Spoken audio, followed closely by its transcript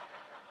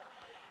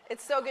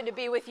It's so good to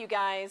be with you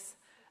guys.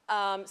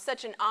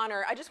 Such an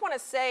honor. I just want to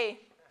say,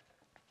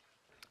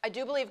 I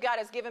do believe God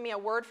has given me a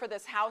word for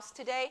this house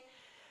today.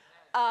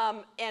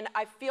 And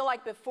I feel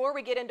like before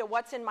we get into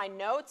what's in my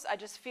notes, I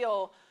just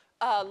feel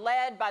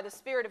led by the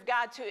Spirit of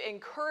God to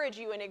encourage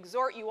you and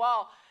exhort you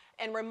all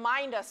and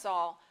remind us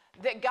all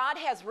that God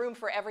has room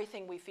for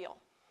everything we feel.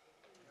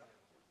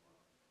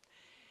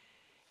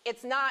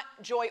 It's not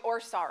joy or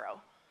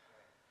sorrow.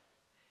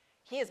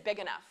 He is big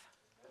enough.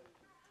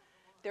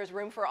 There's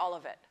room for all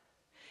of it.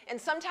 And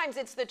sometimes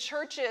it's the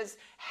church's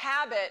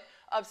habit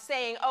of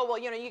saying, oh, well,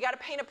 you got to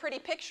paint a pretty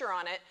picture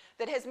on it,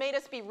 that has made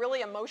us be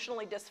really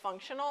emotionally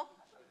dysfunctional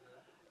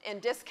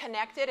and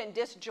disconnected and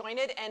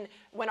disjointed. And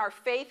when our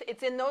faith,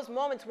 it's in those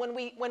moments when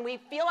we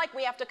feel like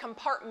we have to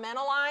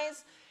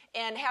compartmentalize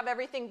and have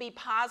everything be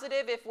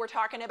positive if we're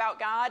talking about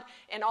God,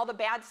 and all the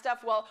bad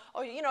stuff, well,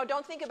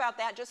 don't think about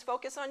that, just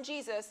focus on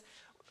Jesus.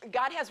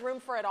 God has room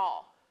for it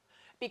all.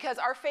 Because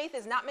our faith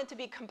is not meant to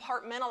be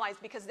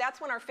compartmentalized, because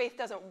that's when our faith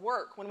doesn't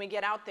work, when we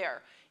get out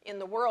there in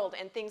the world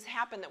and things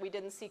happen that we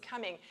didn't see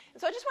coming. And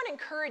so I just want to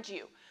encourage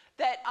you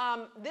that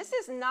this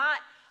is not,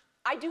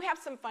 I do have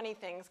some funny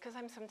things, because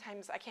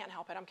I can't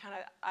help it.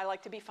 I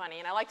like to be funny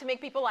and I like to make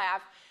people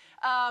laugh.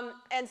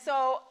 And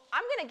so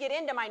I'm going to get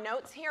into my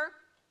notes here,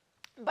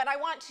 but I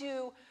want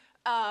to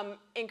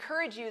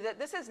encourage you that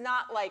this is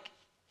not like,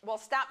 well,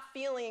 stop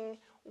feeling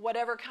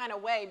whatever kind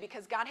of way,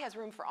 because God has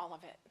room for all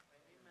of it.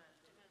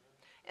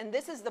 And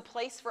this is the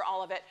place for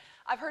all of it.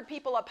 I've heard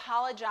people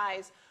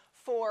apologize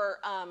for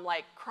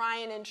like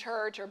crying in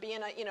church or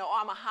being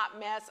I'm a hot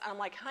mess. And I'm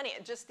like, honey,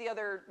 just the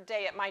other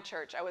day at my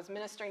church, I was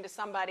ministering to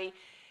somebody,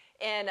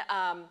 and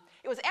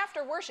it was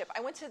after worship. I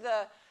went to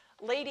the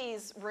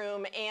ladies'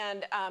 room,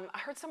 and I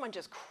heard someone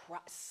just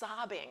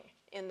sobbing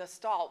in the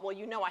stall. Well,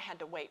 I had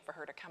to wait for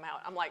her to come out.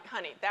 I'm like,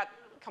 honey,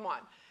 come on.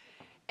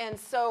 And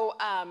so,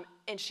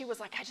 and she was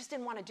like, I just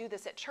didn't want to do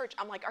this at church.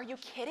 I'm like, are you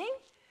kidding?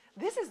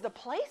 This is the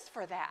place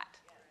for that.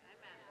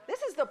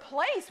 This is the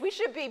place. We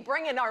should be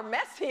bringing our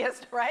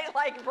messiest, right?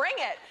 Like, bring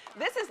it.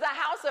 This is the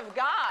house of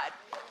God.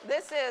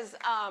 This is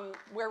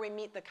where we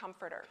meet the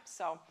Comforter.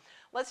 So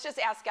let's just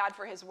ask God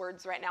for his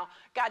words right now.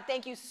 God,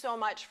 thank you so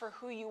much for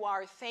who you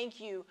are. Thank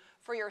you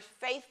for your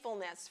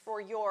faithfulness, for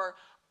your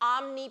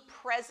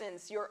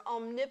omnipresence, your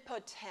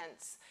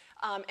omnipotence,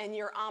 and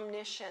your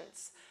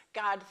omniscience.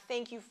 God,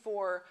 thank you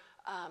for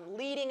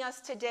leading us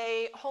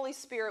today. Holy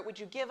Spirit, would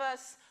you give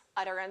us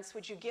utterance?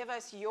 Would you give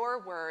us your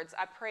words?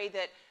 I pray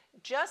that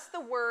just the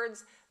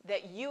words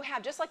that you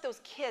have, just like those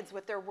kids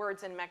with their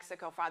words in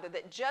Mexico, Father,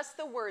 that just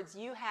the words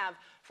you have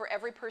for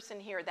every person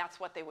here, that's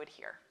what they would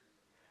hear.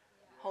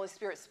 Holy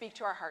Spirit, speak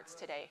to our hearts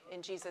today.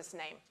 In Jesus'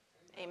 name,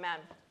 amen.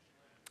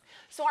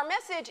 So our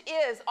message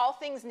is All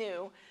Things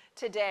New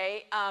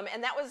today,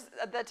 and that was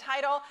the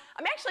title.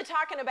 I'm actually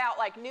talking about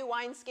like new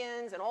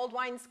wineskins and old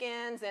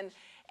wineskins,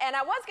 and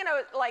I was going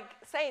to like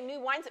say new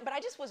wines, but I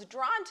just was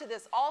drawn to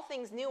this all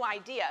things new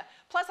idea.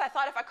 Plus, I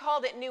thought if I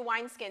called it new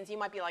wineskins, you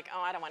might be like,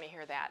 oh, I don't want to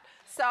hear that.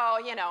 So,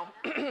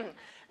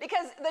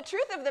 because the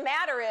truth of the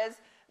matter is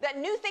that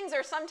new things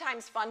are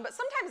sometimes fun, but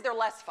sometimes they're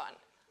less fun,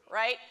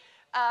 right?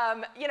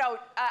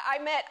 I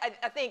met,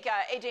 I think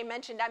AJ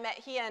mentioned, I met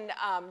he and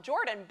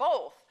Jordan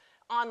both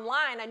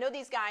online. I know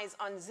these guys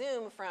on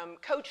Zoom from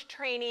coach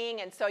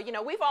training, and so,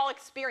 we've all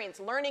experienced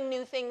learning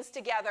new things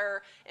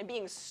together and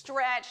being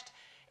stretched.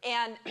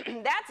 And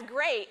that's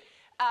great,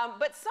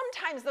 but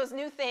sometimes those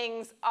new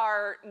things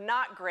are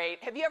not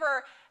great. Have you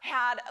ever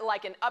had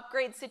like an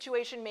upgrade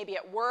situation, maybe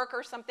at work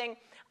or something?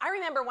 I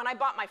remember when I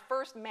bought my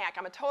first Mac.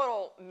 I'm a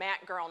total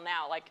Mac girl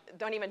now. Like,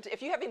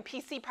 if you're having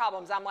PC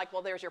problems, I'm like,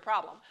 well, there's your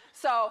problem.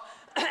 So,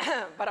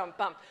 but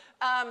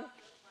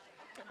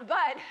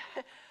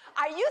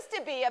I used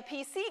to be a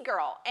PC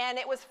girl, and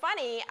it was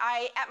funny.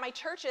 At my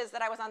churches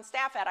that I was on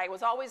staff at, I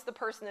was always the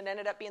person that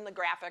ended up being the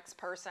graphics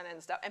person and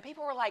stuff. And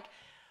people were like,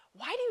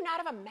 why do you not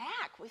have a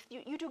Mac?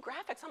 You do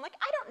graphics. I'm like,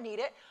 I don't need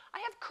it. I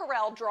have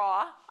Corel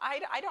Draw.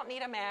 I don't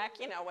need a Mac,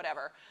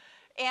 whatever.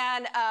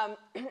 And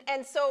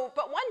so,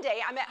 but one day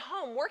I'm at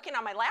home working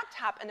on my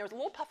laptop, and there was a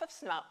little puff of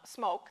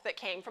smoke that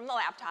came from the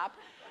laptop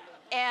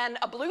and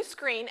a blue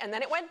screen, and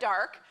then it went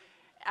dark.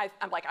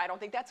 I'm like, I don't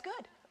think that's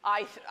good.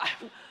 I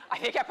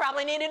think I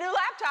probably need a new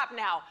laptop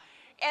now.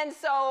 And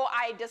so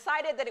I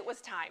decided that it was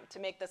time to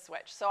make the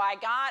switch. So I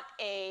got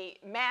a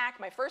Mac,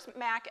 my first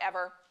Mac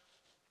ever,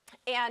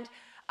 and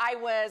I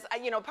was,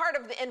 part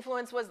of the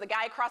influence was the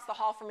guy across the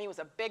hall from me was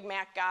a big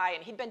Mac guy,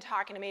 and he'd been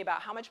talking to me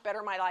about how much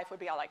better my life would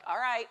be. I'm like, all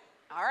right,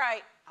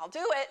 I'll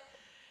do it.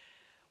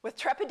 With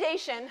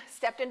trepidation,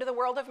 stepped into the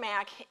world of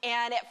Mac,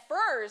 and at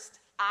first,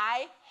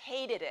 I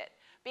hated it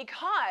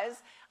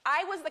because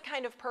I was the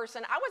kind of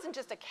person, I wasn't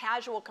just a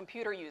casual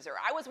computer user.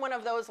 I was one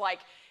of those,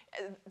 like,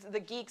 the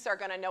geeks are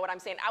going to know what I'm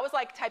saying. I was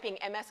like typing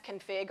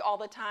MS-config all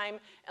the time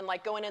and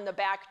like going in the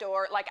back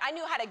door. Like, I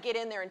knew how to get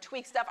in there and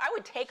tweak stuff. I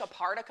would take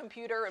apart a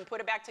computer and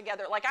put it back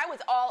together. Like, I was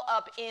all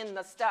up in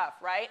the stuff,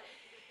 right?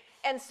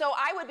 And so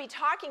I would be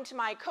talking to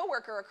my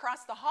coworker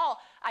across the hall.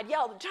 I'd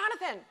yell,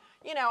 Jonathan,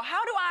 you know,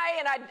 how do I,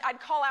 and I'd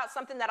call out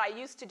something that I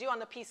used to do on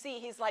the PC.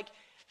 He's like,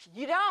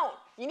 you don't.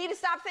 You need to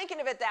stop thinking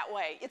of it that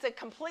way. It's a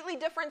completely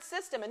different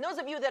system. And those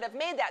of you that have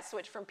made that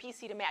switch from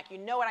PC to Mac, you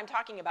know what I'm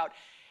talking about.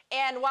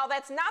 And while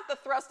that's not the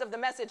thrust of the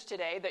message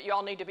today, that you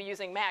all need to be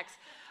using Macs,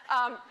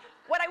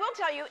 what I will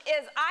tell you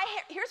is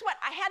here's what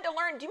I had to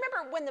learn. Do you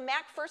remember when the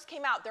Mac first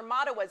came out, their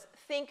motto was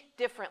think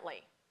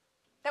differently?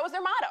 That was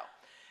their motto.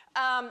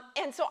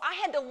 And so I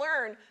had to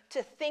learn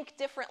to think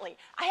differently.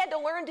 I had to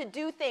learn to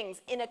do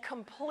things in a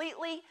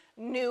completely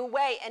new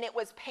way. And it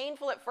was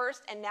painful at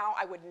first, and now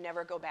I would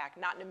never go back,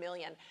 not in a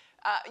million.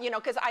 You know,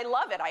 because I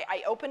love it.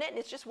 I open it, and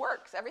it just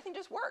works. Everything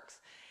just works.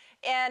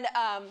 And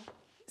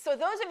so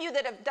those of you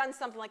that have done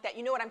something like that,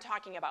 you know what I'm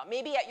talking about.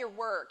 Maybe at your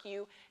work,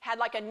 you had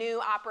like a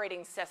new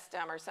operating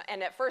system,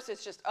 and at first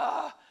it's just,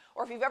 ugh.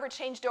 Or if you've ever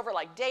changed over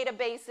like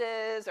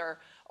databases,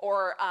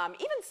 or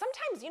even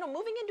sometimes, you know,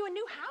 moving into a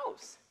new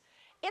house.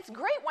 It's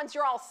great once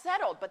you're all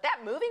settled, but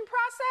that moving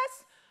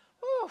process,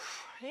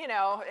 oof, you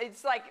know,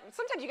 it's like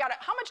sometimes you gotta,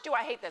 how much do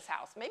I hate this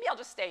house? Maybe I'll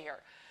just stay here,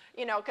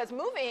 you know, because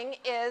moving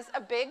is a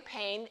big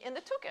pain in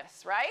the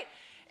tuchus, right?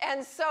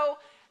 And so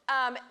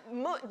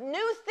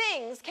new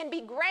things can be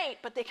great,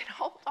 but they can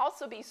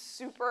also be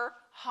super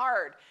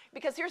hard.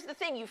 Because here's the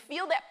thing, you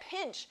feel that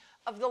pinch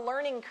of the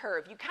learning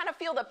curve. You kind of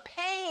feel the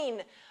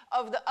pain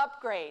of the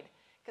upgrade.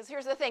 Because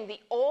here's the thing, the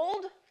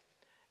old,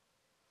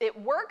 it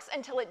works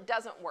until it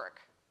doesn't work.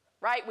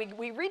 Right?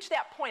 We reach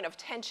that point of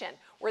tension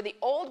where the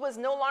old was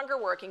no longer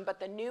working, but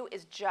the new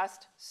is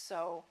just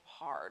so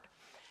hard.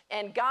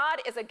 And God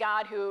is a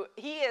God who,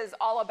 he is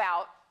all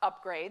about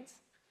upgrades,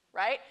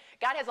 right?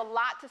 God has a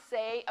lot to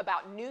say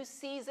about new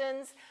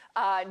seasons,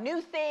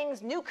 new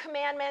things, new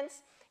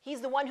commandments.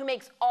 He's the one who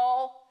makes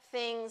all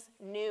things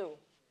new.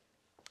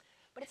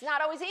 But it's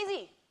not always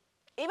easy.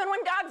 Even when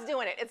God's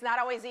doing it, it's not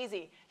always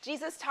easy.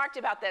 Jesus talked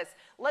about this.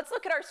 Let's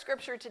look at our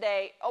scripture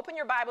today. Open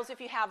your Bibles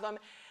if you have them.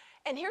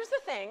 And here's the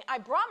thing, I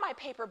brought my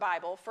paper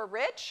Bible for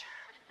Rich.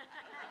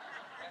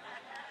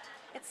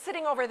 It's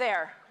sitting over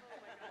there.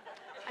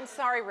 I'm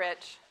sorry,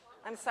 Rich.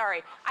 I'm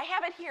sorry. I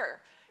have it here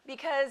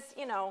because,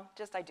 you know,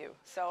 just I do,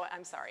 so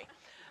I'm sorry.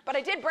 But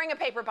I did bring a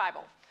paper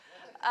Bible.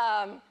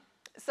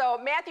 So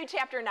Matthew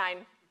chapter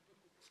 9,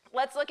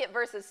 let's look at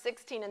verses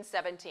 16 and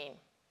 17.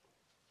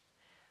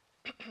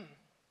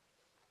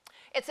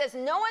 It says,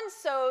 no one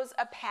sews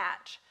a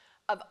patch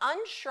of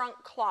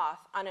unshrunk cloth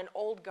on an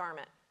old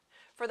garment,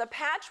 for the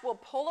patch will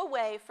pull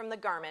away from the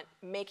garment,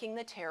 making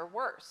the tear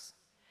worse.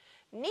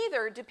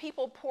 Neither do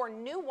people pour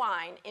new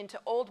wine into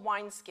old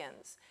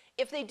wineskins.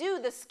 If they do,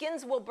 the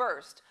skins will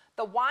burst,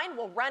 the wine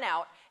will run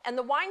out, and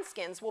the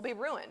wineskins will be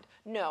ruined.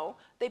 No,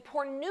 they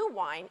pour new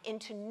wine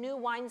into new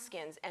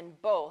wineskins,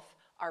 and both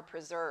are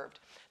preserved.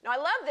 Now, I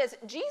love this.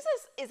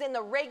 Jesus is in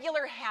the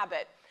regular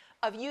habit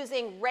of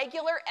using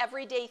regular,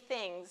 everyday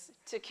things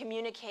to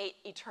communicate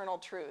eternal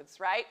truths,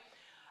 right?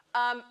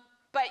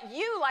 But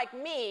you, like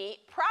me,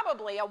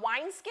 probably a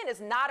wineskin is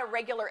not a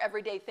regular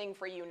everyday thing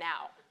for you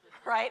now,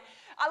 right?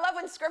 I love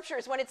when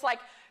scriptures, when it's like,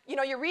 you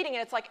know, you're reading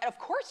and it's like, of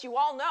course you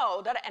all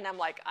know that, and I'm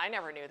like, I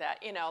never knew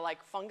that, you know,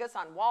 like fungus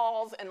on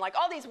walls and like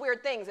all these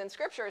weird things in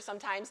scripture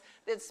sometimes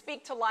that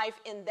speak to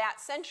life in that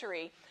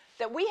century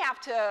that we have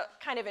to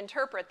kind of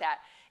interpret that.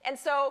 And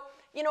so,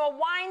 you know, a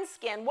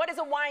wineskin, what is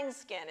a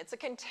wineskin? It's a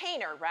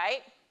container,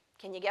 right?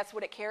 Can you guess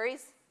what it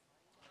carries?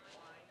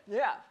 Wine.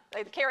 Yeah,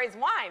 it carries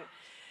wine.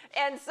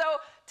 And so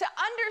to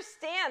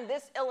understand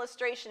this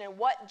illustration and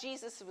what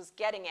Jesus was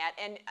getting at,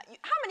 and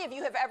how many of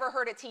you have ever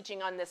heard a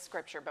teaching on this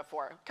scripture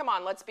before? Come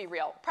on, let's be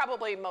real.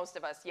 Probably most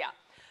of us, yeah.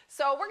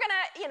 So we're going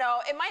to, you know,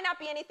 it might not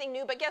be anything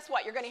new, but guess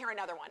what? You're going to hear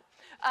another one.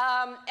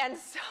 And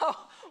so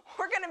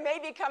we're going to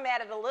maybe come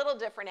at it a little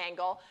different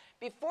angle.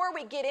 Before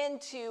we get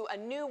into a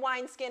new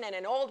wineskin and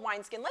an old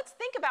wineskin, let's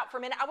think about for a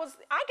minute.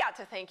 I got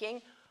to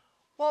thinking,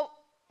 well,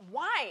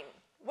 wine.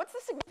 What's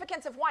the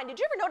significance of wine? Did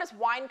you ever notice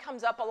wine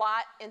comes up a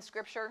lot in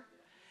Scripture?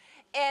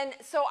 And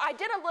so I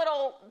did a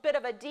little bit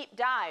of a deep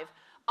dive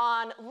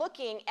on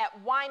looking at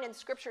wine in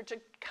Scripture to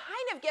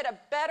kind of get a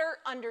better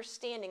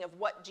understanding of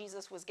what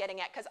Jesus was getting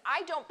at, because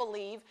I don't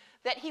believe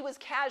that he was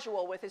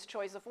casual with his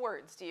choice of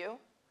words. Do you?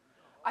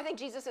 I think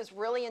Jesus is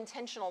really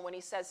intentional when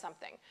he says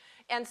something.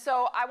 And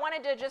so I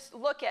wanted to just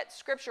look at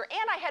Scripture,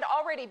 and I had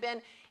already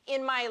been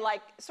in my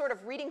sort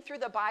of reading through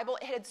the Bible.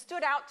 It had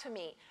stood out to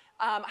me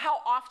how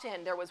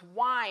often there was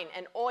wine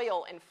and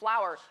oil and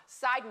flour.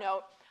 Side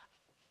note,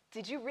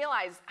 did you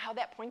realize how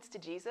that points to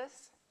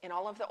Jesus in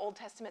all of the Old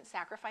Testament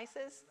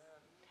sacrifices?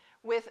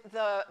 With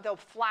the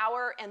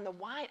flour and the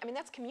wine, I mean,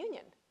 that's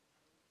communion.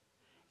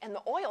 And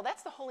the oil,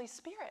 that's the Holy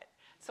Spirit.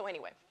 So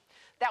anyway,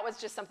 that was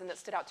just something that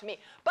stood out to me.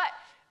 But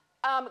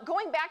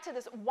going back to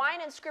this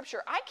wine in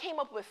Scripture, I came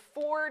up with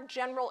 4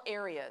 general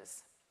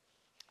areas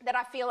that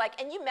I feel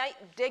like, and you might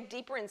dig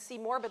deeper and see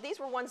more, but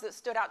these were ones that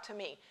stood out to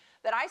me,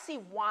 that I see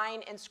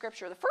wine in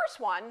Scripture. The first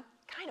one,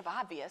 kind of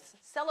obvious,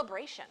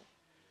 celebration,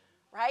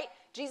 right?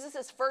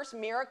 Jesus' first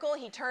miracle,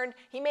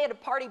 he made a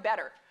party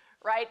better,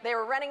 right? They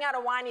were running out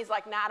of wine. He's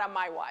like, not on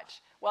my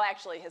watch. Well,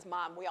 actually, his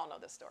mom, we all know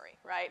this story,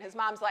 right? His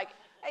mom's like,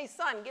 hey,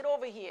 son, get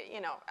over here.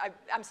 You know,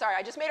 I'm sorry,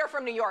 I just made her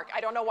from New York.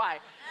 I don't know why.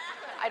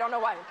 I don't know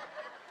why.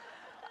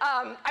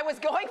 I was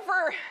going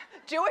for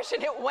Jewish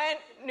and it went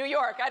New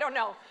York. I don't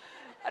know.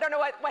 I don't know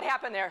what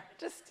happened there.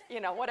 Just, you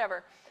know,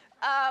 whatever.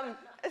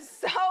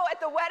 So at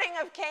the wedding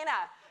of Cana,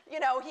 you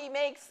know, he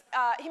makes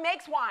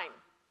wine.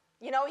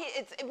 You know,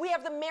 we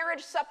have the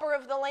marriage supper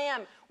of the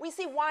Lamb. We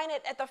see wine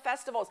at the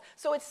festivals.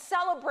 So it's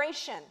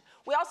celebration.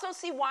 We also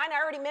see wine,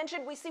 I already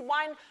mentioned, we see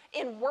wine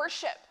in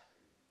worship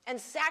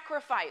and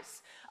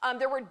sacrifice.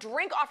 There were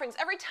drink offerings.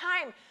 Every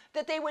time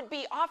that they would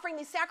be offering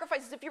these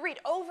sacrifices, if you read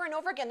over and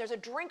over again, there's a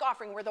drink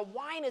offering where the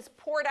wine is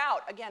poured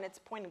out. Again, it's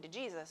pointing to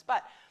Jesus,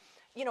 but,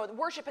 you know,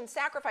 worship and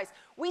sacrifice.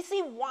 We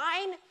see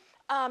wine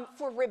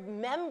for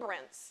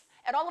remembrance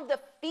at all of the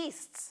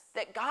feasts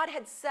that God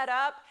had set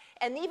up.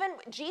 And even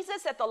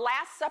Jesus at the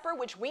Last Supper,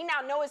 which we now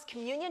know as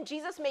communion,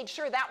 Jesus made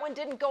sure that one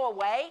didn't go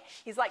away.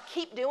 He's like,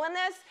 keep doing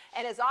this,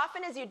 and as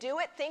often as you do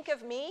it, think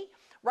of me,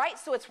 right?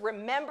 So it's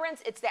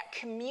remembrance, it's that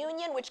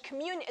communion,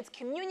 it's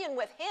communion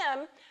with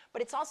him,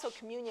 but it's also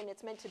communion,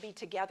 it's meant to be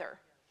together.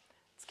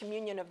 It's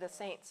communion of the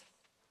saints.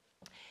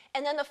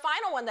 And then the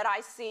final one that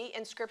I see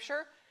in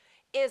Scripture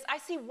is I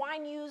see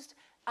wine used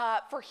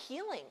for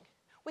healing.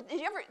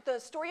 The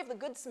story of the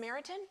Good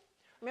Samaritan?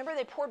 Remember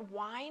they poured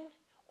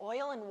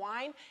oil and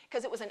wine,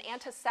 because it was an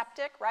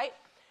antiseptic, right?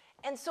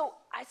 And so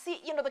I see,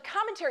 you know, the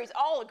commentaries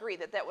all agree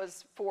that that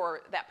was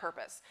for that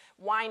purpose.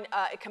 Wine,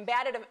 it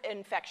combated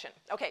infection.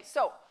 Okay,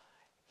 so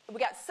we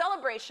got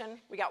celebration,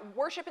 we got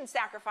worship and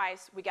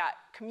sacrifice, we got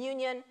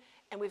communion,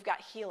 and we've got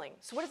healing.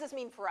 So what does this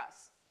mean for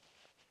us?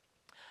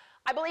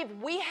 I believe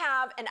we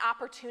have an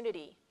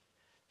opportunity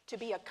to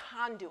be a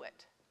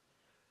conduit.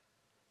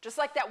 Just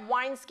like that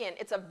wineskin,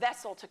 it's a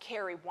vessel to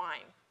carry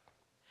wine.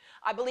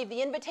 I believe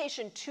the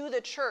invitation to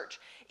the church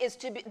is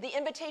to be the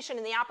invitation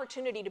and the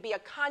opportunity to be a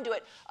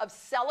conduit of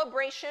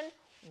celebration,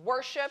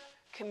 worship,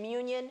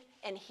 communion,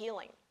 and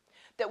healing.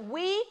 That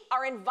we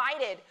are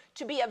invited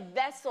to be a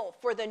vessel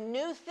for the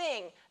new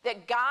thing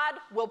that God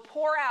will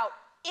pour out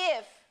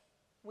if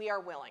we are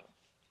willing.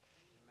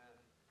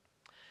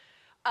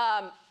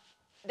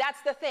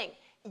 That's the thing.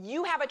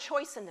 You have a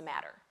choice in the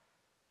matter.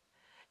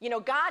 You know,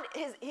 God,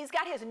 he's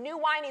got his new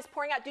wine he's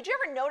pouring out. Did you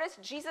ever notice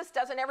Jesus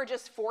doesn't ever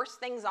just force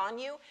things on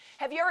you?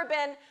 Have you ever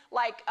been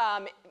like,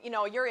 you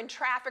know, you're in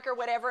traffic or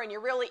whatever and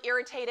you're really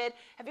irritated?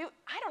 I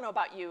don't know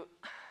about you.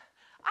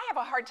 I have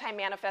a hard time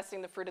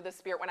manifesting the fruit of the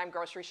Spirit when I'm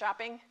grocery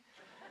shopping.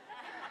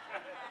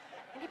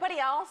 Anybody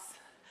else?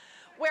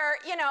 Where,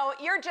 you know,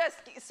 you're just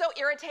so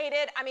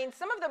irritated. I mean,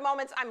 some of the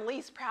moments I'm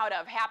least proud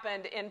of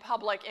happened in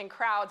public, in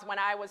crowds, when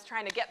I was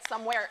trying to get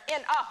somewhere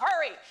in a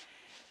hurry.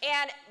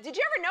 And did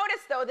you ever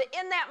notice, though, that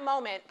in that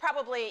moment,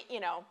 probably, you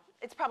know,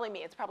 it's probably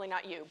me, it's probably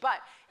not you,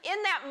 but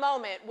in that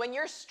moment when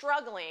you're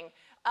struggling,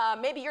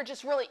 maybe you're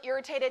just really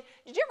irritated,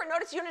 did you ever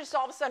notice you don't just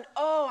all of a sudden,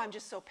 oh, I'm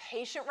just so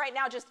patient right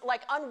now, just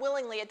like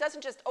unwillingly, it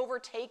doesn't just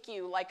overtake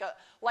you like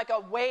a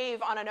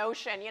wave on an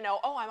ocean, you know,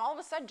 oh, I'm all of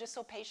a sudden just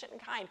so patient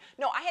and kind.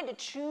 No, I had to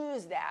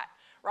choose that.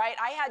 Right?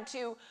 I had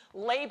to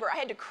labor. I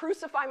had to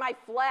crucify my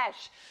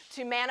flesh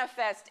to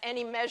manifest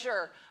any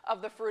measure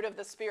of the fruit of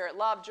the Spirit.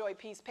 Love, joy,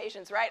 peace,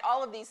 patience, right?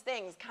 All of these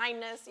things,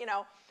 kindness, you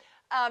know.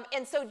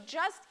 And so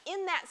just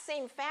in that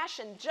same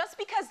fashion, just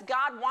because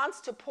God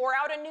wants to pour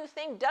out a new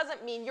thing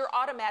doesn't mean you're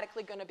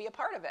automatically going to be a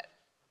part of it.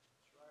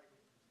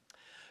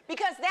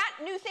 Because that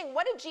new thing,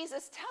 what did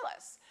Jesus tell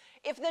us?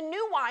 If the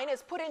new wine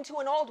is put into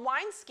an old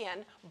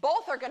wineskin,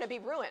 both are going to be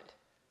ruined.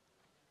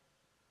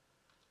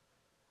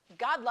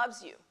 God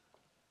loves you.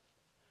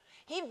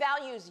 He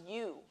values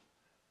you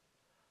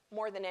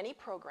more than any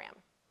program.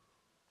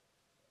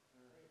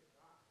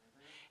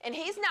 And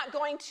he's not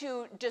going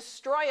to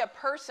destroy a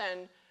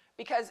person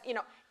because, you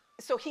know,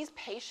 so he's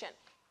patient.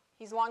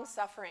 He's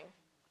long-suffering.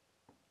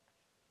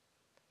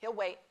 He'll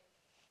wait.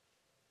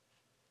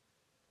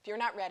 If you're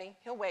not ready,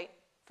 he'll wait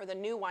for the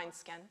new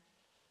wineskin.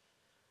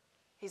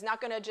 He's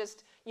not going to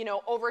just, you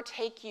know,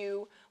 overtake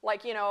you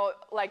like, you know,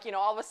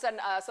 all of a sudden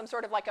some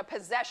sort of like a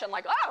possession,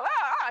 like,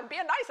 I'm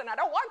being nice and I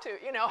don't want to,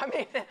 you know. I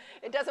mean,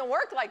 it doesn't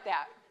work like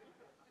that.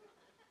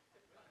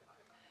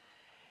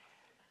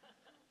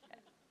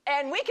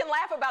 And we can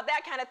laugh about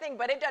that kind of thing,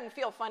 but it doesn't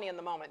feel funny in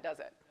the moment, does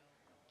it?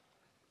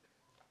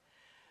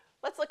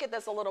 Let's look at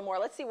this a little more.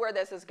 Let's see where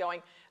this is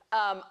going.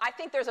 I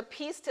think there's a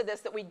piece to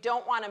this that we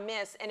don't want to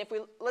miss. And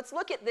let's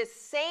look at this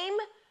same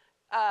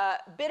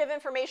bit of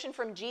information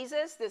from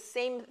Jesus, this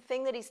same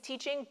thing that he's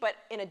teaching, but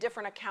in a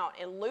different account,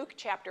 in Luke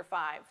chapter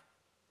 5.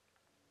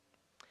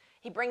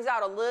 He brings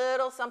out a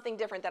little something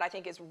different that I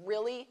think is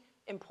really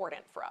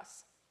important for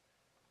us.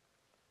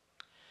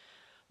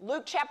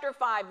 Luke chapter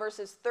 5,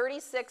 verses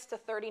 36 to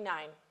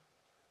 39.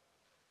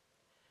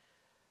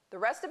 The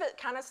rest of it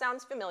kind of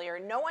sounds familiar.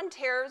 No one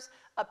tears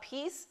a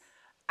piece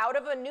out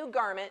of a new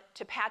garment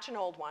to patch an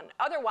old one.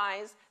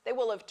 Otherwise, they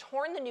will have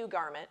torn the new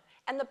garment,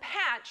 and the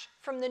patch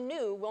from the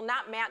new will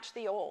not match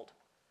the old.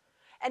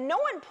 And no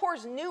one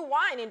pours new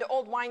wine into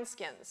old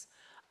wineskins.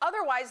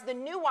 Otherwise, the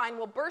new wine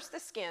will burst the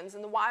skins,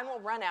 and the wine will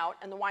run out,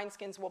 and the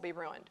wineskins will be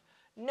ruined.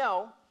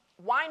 No,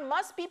 wine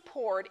must be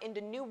poured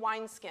into new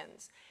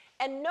wineskins.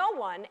 And no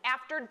one,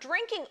 after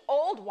drinking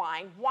old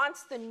wine,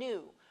 wants the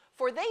new,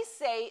 for they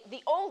say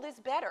the old is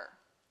better.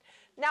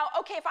 Now,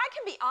 okay, if I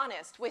can be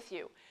honest with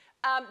you,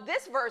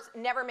 this verse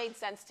never made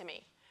sense to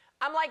me.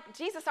 I'm like,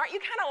 Jesus, aren't you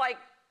kind of like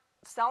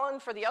selling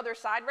for the other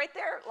side right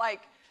there?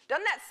 Like,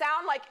 doesn't that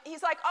sound like,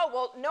 he's like, oh,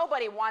 well,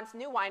 nobody wants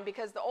new wine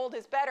because the old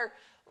is better.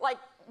 Like,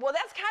 well,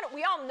 that's kind of,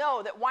 we all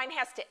know that wine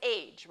has to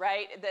age,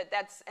 right?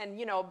 And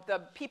you know,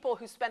 the people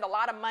who spend a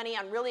lot of money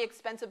on really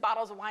expensive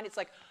bottles of wine, it's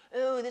like,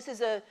 oh, this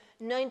is a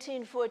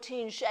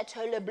 1914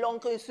 Chateau Le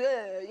Blanc,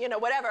 you know,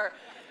 whatever.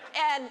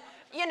 And,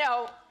 you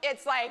know,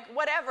 it's like,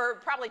 whatever,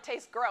 probably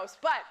tastes gross.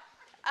 But,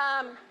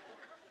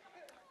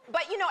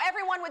 you know,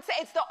 everyone would say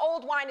it's the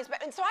old wine is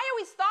better. And so I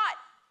always thought,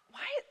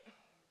 why?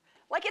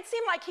 Like, it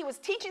seemed like he was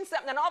teaching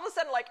something, and all of a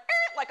sudden, like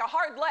a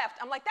hard left.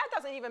 I'm like, that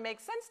doesn't even make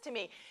sense to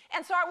me.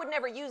 And so I would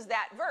never use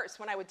that verse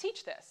when I would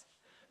teach this,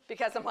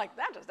 because I'm like,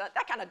 that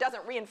kind of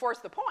doesn't reinforce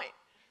the point.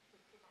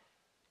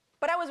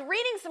 But I was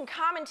reading some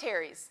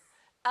commentaries,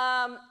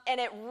 and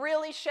it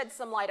really shed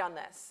some light on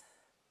this.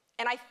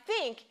 And I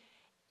think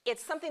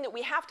it's something that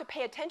we have to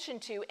pay attention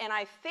to, and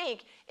I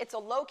think it's a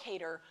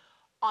locator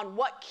on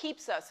what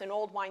keeps us in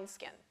old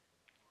wineskin.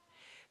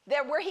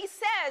 That where he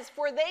says,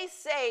 for they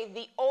say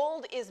the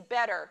old is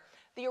better,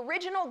 the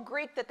original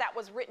Greek that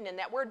was written in,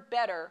 that word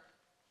better,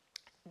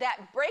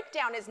 that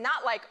breakdown is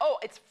not like, oh,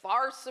 it's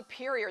far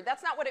superior.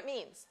 That's not what it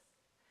means.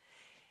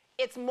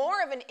 It's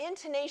more of an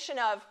intonation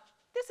of,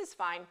 this is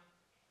fine.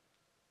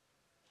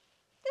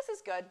 This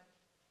is good.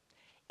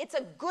 It's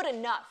a good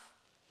enough.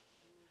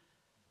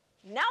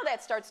 Now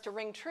that starts to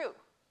ring true.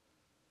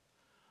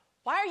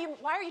 Why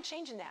are you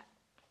changing that?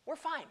 We're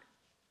fine.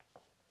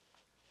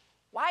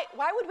 Why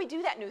would we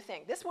do that new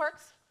thing? This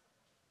works.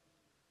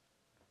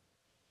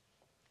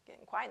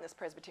 Getting quiet in this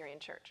Presbyterian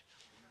church.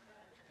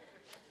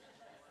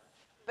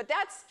 But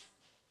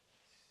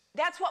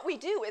that's what we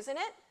do, isn't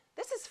it?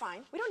 This is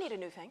fine. We don't need a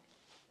new thing.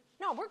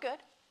 No, we're good.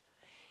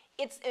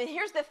 And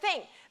here's the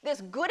thing.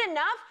 This good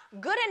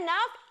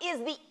enough is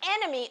the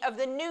enemy of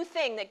the new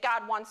thing that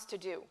God wants to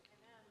do.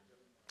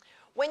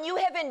 When you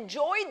have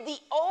enjoyed the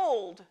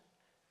old,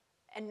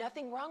 and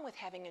nothing wrong with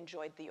having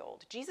enjoyed the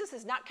old. Jesus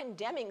is not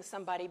condemning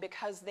somebody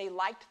because they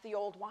liked the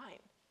old wine.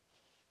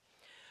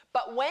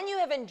 But when you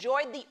have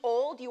enjoyed the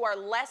old, you are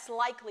less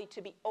likely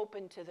to be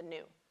open to the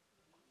new.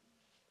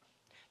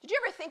 Did you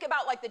ever think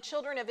about like the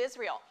children of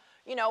Israel?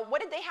 You know, what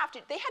did they have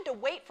to? They had to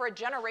wait for a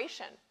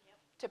generation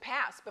to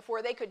pass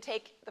before they could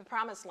take the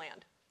promised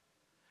land.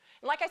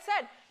 And like I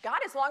said, God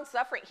is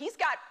long-suffering. He's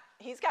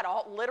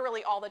got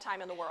literally all the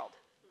time in the world.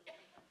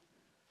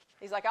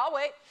 He's like, I'll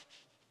wait.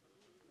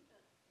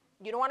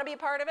 You don't want to be a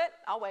part of it?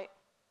 I'll wait.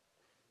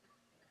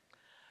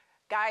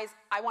 Guys,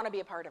 I want to be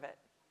a part of it.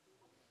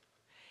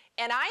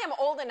 And I am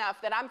old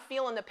enough that I'm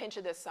feeling the pinch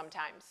of this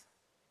sometimes.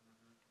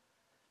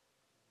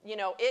 You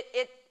know,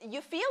 you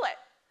feel it.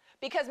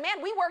 Because,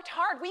 man, we worked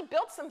hard. We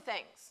built some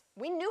things.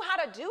 We knew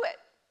how to do it.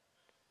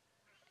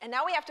 And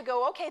now we have to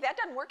go, okay, that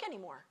doesn't work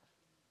anymore.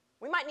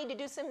 We might need to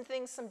do some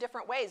things some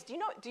different ways.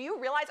 Do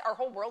you realize our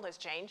whole world has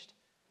changed?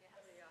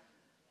 Yes.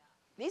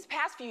 These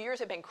past few years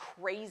have been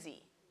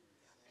crazy.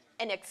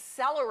 An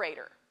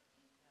accelerator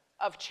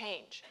of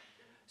change.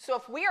 So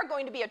if we are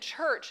going to be a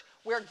church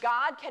where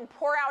God can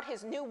pour out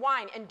his new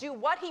wine and do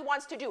what he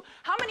wants to do,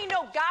 how many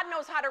know God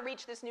knows how to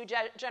reach this new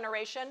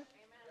generation? Amen.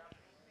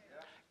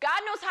 God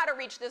knows how to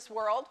reach this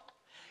world.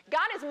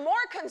 God is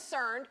more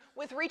concerned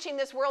with reaching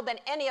this world than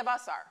any of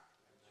us are.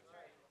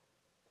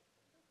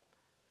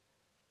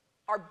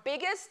 Our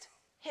biggest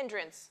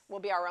hindrance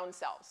will be our own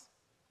selves.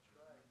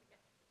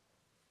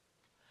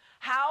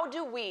 How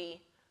do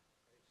we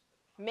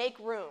make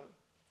room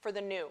for the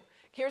new?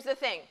 Here's the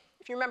thing.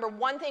 If you remember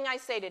one thing I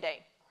say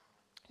today,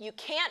 you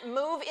can't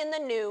move in the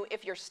new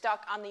if you're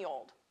stuck on the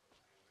old.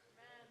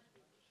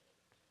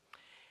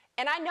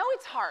 And I know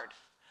it's hard.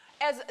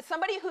 As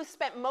somebody who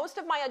spent most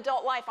of my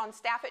adult life on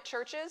staff at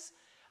churches,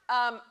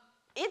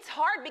 it's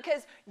hard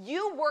because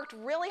you worked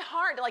really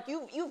hard. Like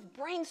you've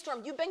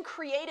brainstormed, you've been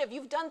creative,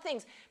 you've done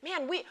things.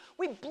 Man,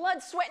 we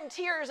blood, sweat, and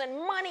tears and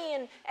money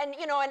and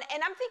you know, and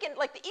I'm thinking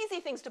like the easy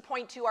things to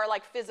point to are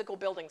like physical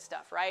building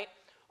stuff, right?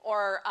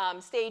 Or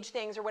stage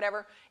things or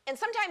whatever. And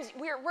sometimes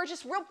we're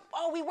just real,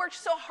 we worked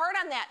so hard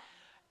on that.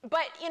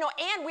 But, you know,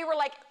 and we were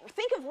like,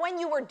 think of when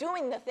you were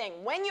doing the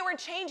thing, when you were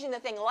changing the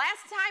thing.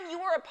 Last time you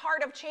were a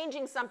part of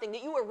changing something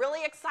that you were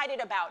really excited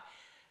about.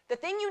 The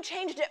thing you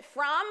changed it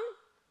from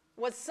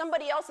was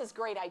somebody else's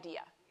great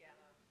idea.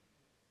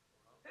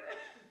 Yeah.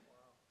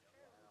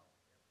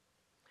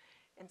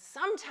 And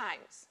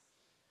sometimes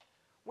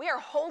we are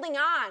holding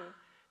on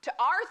to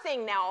our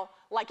thing now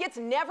like it's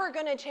never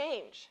going to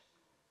change.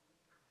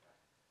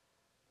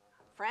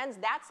 Friends,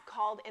 that's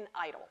called an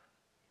idol.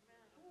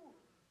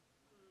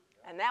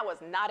 And that was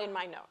not in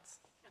my notes.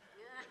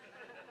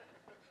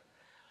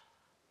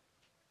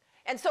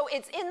 And so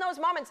it's in those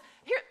moments.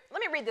 Here,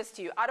 let me read this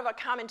to you out of a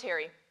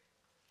commentary.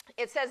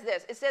 It says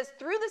this. It says,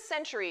 through the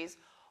centuries,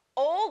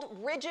 Old,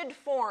 rigid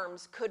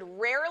forms could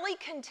rarely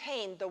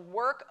contain the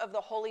work of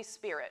the Holy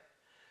Spirit.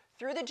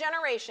 Through the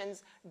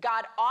generations,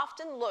 God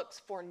often looks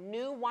for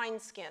new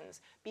wineskins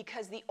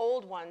because the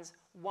old ones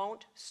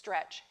won't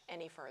stretch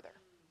any further.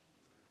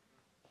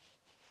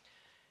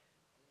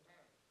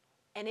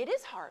 And it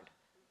is hard.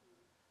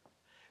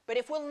 But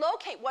if we'll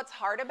locate what's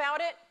hard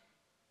about it,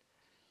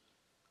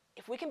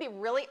 if we can be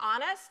really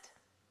honest,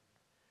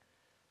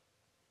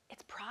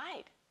 it's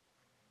pride.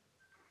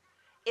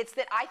 It's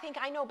that I think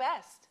I know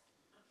best.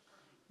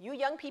 You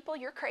young people,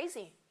 you're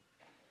crazy.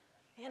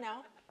 You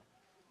know.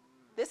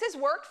 This has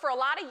worked for a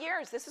lot of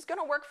years. This is going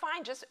to work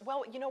fine.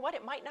 Well, you know what?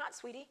 It might not,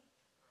 sweetie.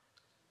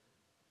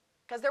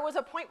 Because there was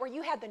a point where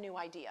you had the new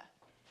idea.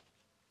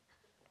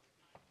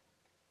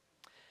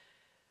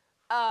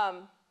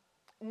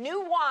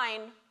 New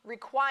wine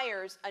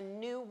requires a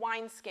new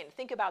wineskin.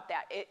 Think about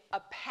that.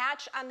 A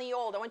patch on the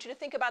old. I want you to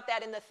think about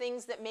that in the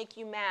things that make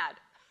you mad.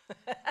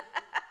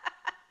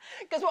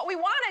 Because what we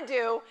want to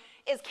do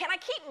is, can I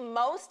keep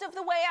most of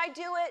the way I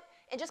do it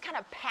and just kind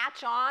of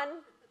patch on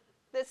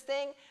this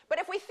thing? But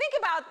if we think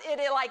about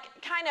it like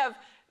kind of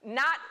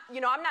not,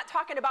 I'm not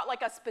talking about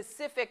like a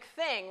specific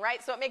thing,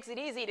 right? So it makes it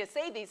easy to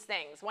say these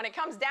things. When it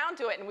comes down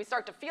to it and we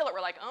start to feel it,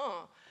 we're like,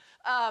 oh.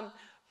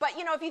 But,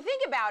 if you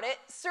think about it,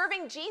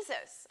 serving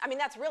Jesus,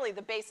 that's really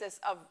the basis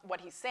of what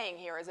he's saying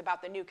here is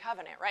about the new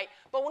covenant, right?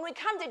 But when we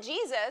come to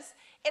Jesus,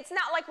 it's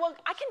not like, well,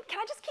 can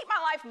I just keep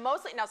my life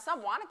mostly? Now,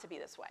 some want it to be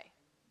this way.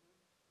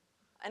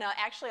 And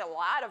actually, a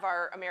lot of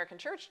our American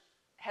church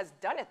has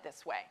done it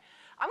this way.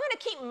 I'm going to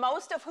keep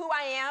most of who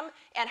I am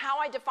and how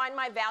I define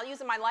my values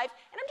in my life,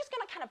 and I'm just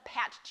going to kind of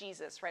patch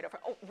Jesus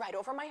right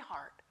over my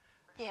heart.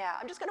 Yeah,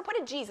 I'm just going to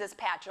put a Jesus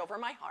patch over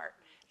my heart.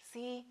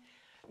 See?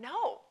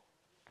 No.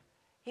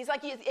 He's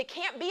like, it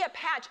can't be a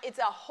patch. It's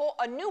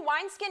a new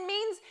wineskin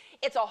means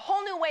it's a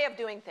whole new way of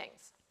doing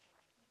things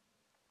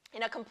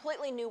in a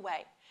completely new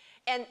way.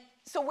 And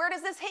so where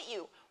does this hit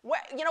you?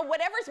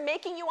 Whatever's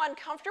making you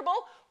uncomfortable,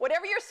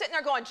 whatever you're sitting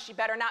there going, she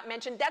better not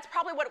mention, that's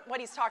probably what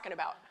he's talking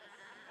about.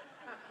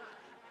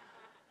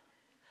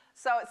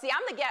 So, see,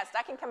 I'm the guest.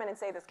 I can come in and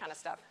say this kind of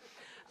stuff.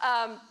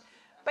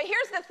 But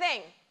here's the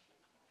thing.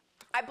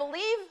 I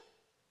believe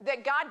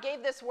that God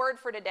gave this word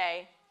for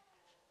today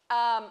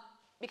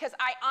because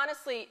I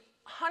honestly,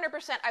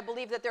 100%, I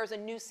believe that there's a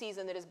new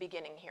season that is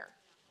beginning here.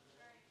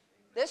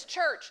 This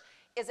church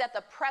is at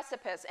the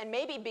precipice and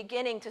maybe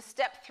beginning to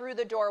step through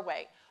the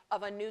doorway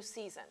of a new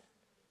season.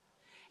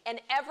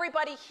 And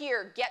everybody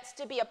here gets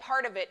to be a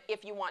part of it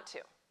if you want to.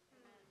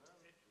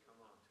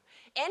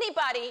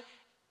 Anybody,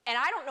 and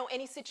I don't know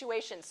any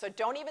situation, so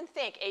don't even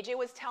think. AJ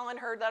was telling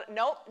her that,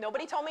 nope,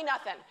 nobody told me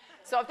nothing.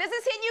 So if this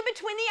is hitting you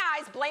between the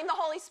eyes, blame the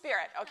Holy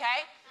Spirit, okay?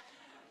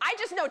 I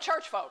just know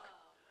church folk.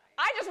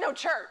 I just know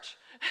church.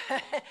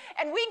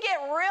 And we get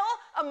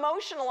real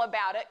emotional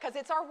about it because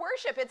it's our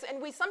worship.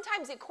 And we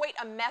sometimes equate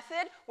a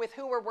method with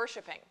who we're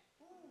worshiping.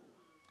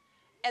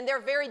 And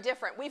they're very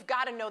different. We've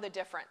got to know the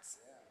difference.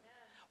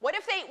 What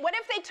if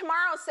they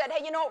tomorrow said,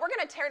 hey, you know what, we're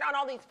going to tear down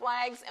all these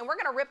flags and we're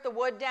going to rip the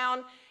wood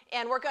down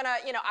and we're going to,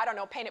 I don't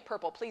know, paint it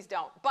purple. Please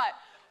don't. But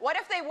what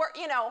if they were,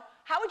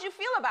 how would you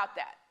feel about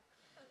that?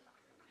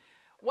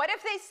 What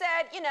if they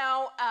said,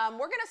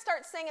 we're going to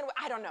start singing,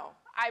 I don't know.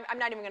 I'm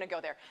not even going to go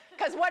there.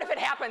 Because what if it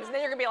happens? And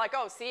then you're going to be like,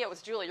 oh, see, it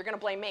was Julie. You're going to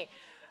blame me.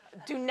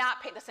 Do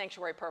not paint the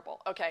sanctuary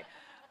purple. Okay.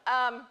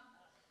 But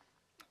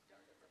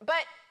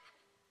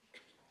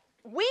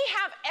we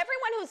have,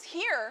 everyone who's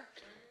here,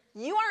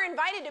 you are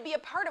invited to be a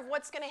part of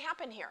what's going to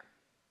happen here.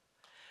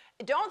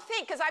 Don't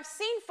think, because I've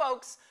seen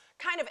folks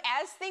kind of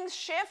as things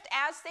shift,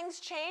 as things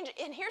change,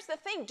 and here's the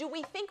thing, do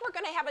we think we're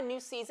going to have a new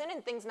season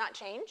and things not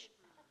change?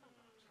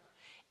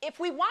 If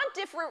we want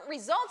different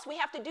results, we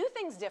have to do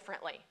things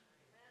differently.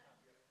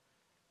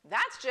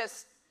 That's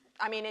just,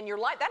 in your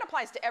life, that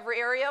applies to every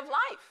area of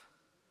life.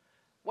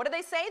 What do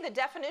they say? The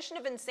definition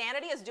of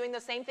insanity is doing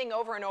the same thing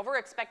over and over,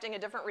 expecting a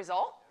different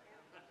result.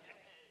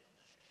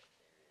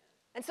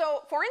 And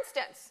so, for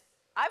instance,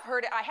 I have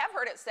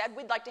heard it said,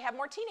 we'd like to have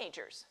more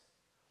teenagers.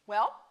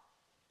 Well,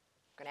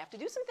 we're going to have to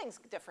do some things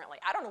differently.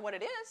 I don't know what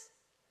it is.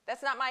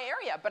 That's not my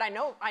area, but I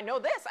know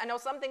this. I know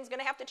something's going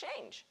to have to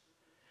change.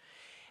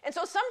 And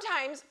so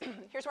sometimes,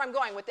 here's where I'm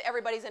going with the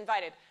everybody's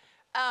invited.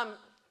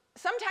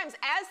 Sometimes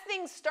as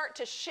things start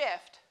to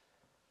shift,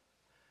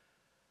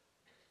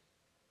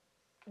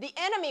 the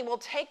enemy will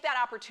take that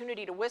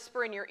opportunity to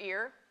whisper in your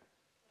ear,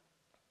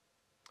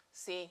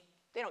 see,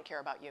 they don't care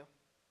about you.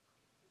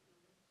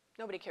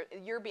 Nobody cares.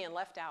 You're being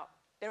left out.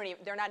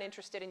 They're not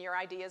interested in your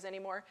ideas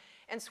anymore.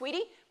 And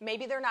sweetie,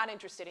 maybe they're not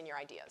interested in your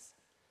ideas.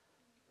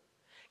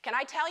 Can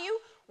I tell you,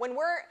 when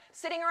we're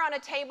sitting around a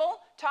table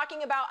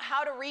talking about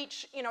how to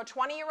reach,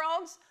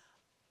 20-year-olds,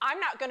 I'm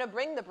not going to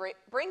bring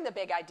the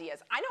big ideas.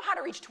 I know how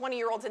to reach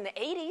 20-year-olds in the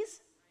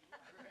 80s.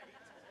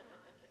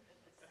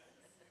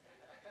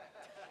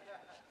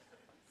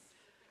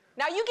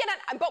 Now you get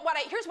it, but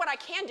here's what I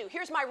can do.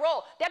 Here's my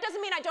role. That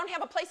doesn't mean I don't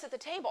have a place at the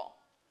table.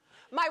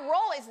 My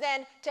role is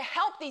then to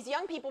help these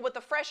young people with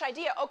a fresh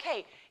idea.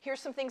 Okay,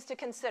 here's some things to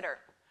consider.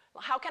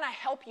 How can I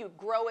help you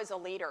grow as a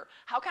leader?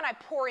 How can I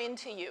pour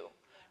into you?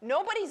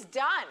 Nobody's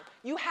done.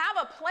 You have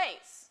a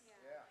place.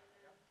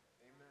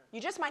 You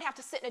just might have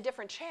to sit in a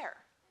different chair.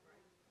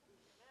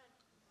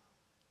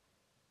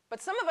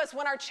 But some of us,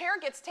 when our chair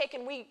gets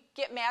taken, we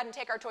get mad and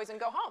take our toys and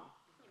go home.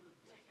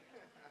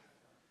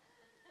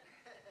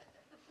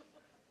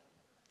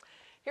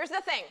 Here's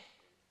the thing.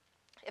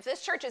 If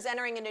this church is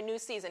entering into a new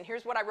season,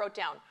 here's what I wrote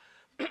down.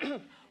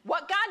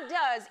 What God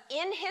does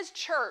in his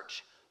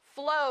church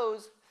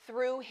flows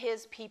through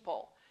his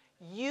people.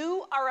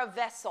 You are a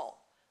vessel,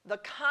 the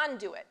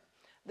conduit.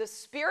 The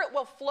Spirit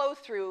will flow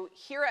through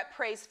here at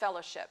Praise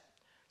Fellowship.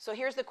 So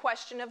here's the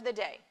question of the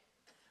day.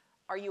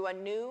 Are you a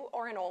new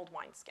or an old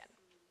wineskin?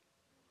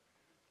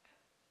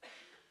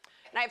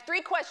 And I have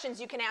 3 questions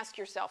you can ask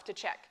yourself to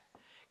check.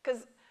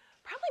 Because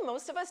probably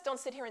most of us don't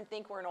sit here and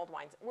think we're an old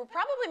wineskin.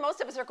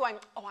 Most of us are going,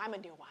 oh, I'm a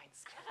new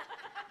wineskin.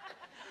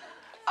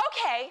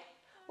 Okay,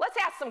 let's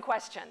ask some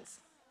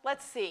questions.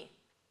 Let's see.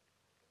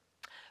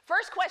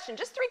 First question,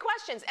 just 3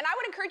 questions. And I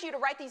would encourage you to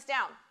write these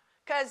down.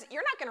 Because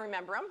you're not going to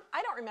remember them.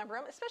 I don't remember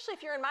them. Especially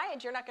if you're in my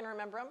age, you're not going to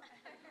remember them.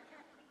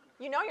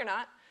 You know you're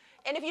not.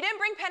 And if you didn't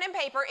bring pen and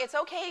paper, it's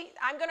okay.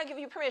 I'm going to give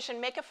you permission.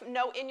 Make a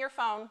note in your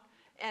phone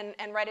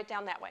and write it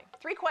down that way.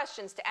 3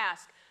 questions to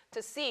ask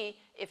to see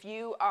if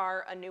you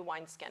are a new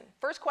wineskin.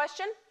 First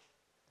question,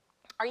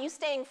 are you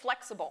staying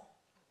flexible?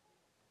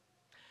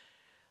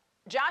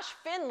 Josh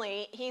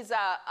Finley, he's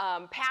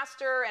a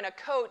pastor and a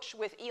coach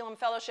with Elam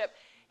Fellowship.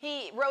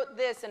 He wrote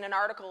this in an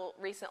article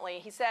recently.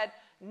 He said,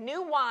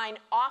 new wine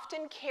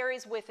often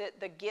carries with it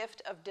the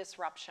gift of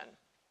disruption.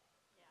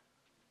 Yeah.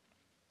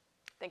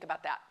 Think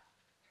about that.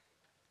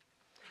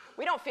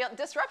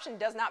 Disruption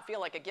does not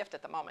feel like a gift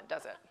at the moment,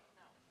 does it?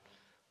 No.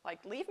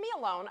 Like, leave me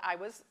alone, I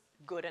was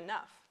good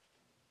enough.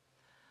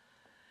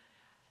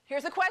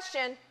 Here's a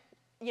question,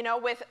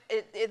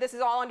 this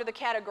is all under the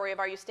category of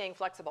are you staying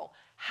flexible?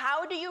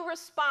 How do you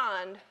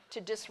respond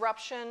to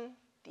disruption,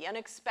 the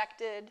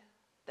unexpected,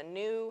 the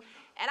new?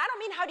 And I don't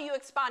mean how do you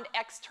respond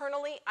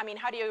externally, I mean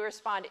how do you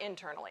respond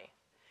internally?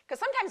 Because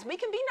sometimes we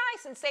can be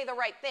nice and say the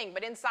right thing,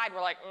 but inside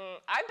we're like,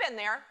 I've been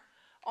there.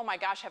 Oh my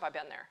gosh, have I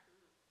been there?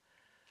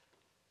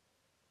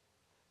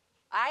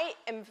 I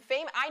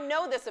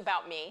know this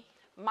about me.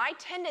 My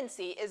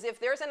tendency is if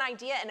there's an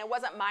idea and it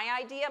wasn't my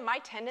idea, my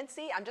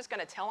tendency, I'm just going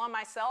to tell on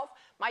myself,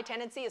 my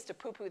tendency is to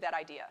poo-poo that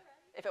idea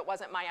if it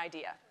wasn't my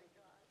idea.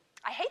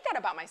 I hate that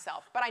about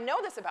myself, but I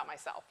know this about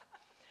myself.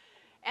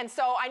 And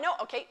so I know,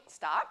 okay,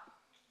 stop.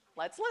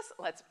 Let's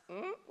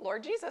listen.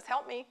 Lord Jesus,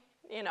 help me,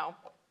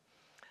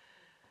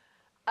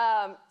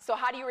 So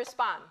how do you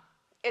respond?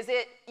 Is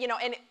it,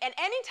 and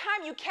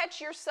anytime you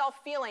catch yourself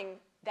feeling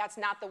that's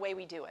not the way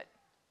we do it.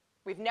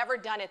 We've never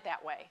done it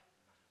that way.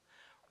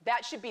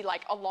 That should be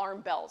like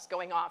alarm bells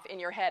going off in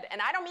your head. And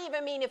I don't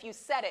even mean if you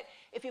said it,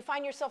 if you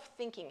find yourself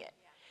thinking it.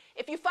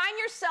 Yeah. If you find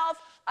yourself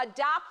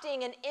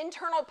adopting an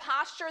internal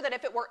posture that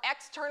if it were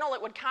external,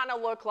 it would kind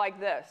of look like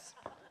this.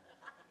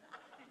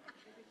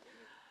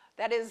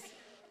 That is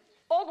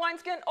old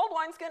wineskin, old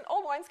wineskin,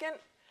 old wineskin.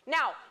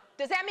 Now,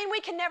 does that mean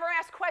we can never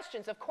ask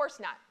questions? Of course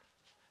not.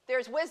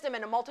 There's wisdom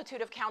in a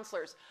multitude of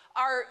counselors.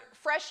 Our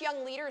fresh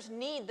young leaders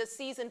need the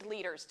seasoned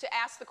leaders to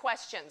ask the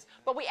questions.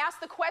 But we ask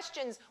the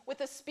questions with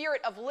the spirit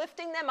of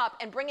lifting them up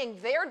and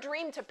bringing their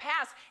dream to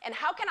pass. And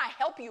how can I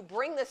help you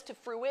bring this to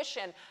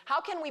fruition?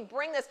 How can we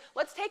bring this?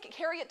 Let's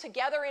carry it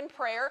together in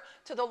prayer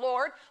to the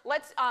Lord.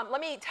 Let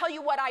me tell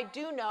you what I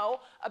do know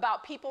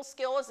about people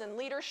skills and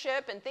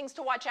leadership and things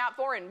to watch out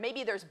for. And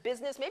maybe there's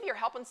business. Maybe you're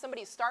helping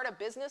somebody start a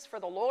business for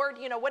the Lord.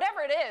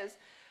 Whatever it is.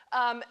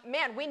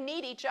 Man, we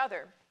need each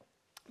other.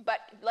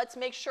 But let's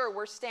make sure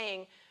we're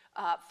staying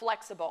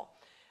flexible.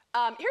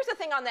 Here's the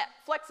thing on that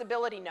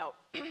flexibility note.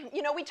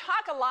 We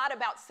talk a lot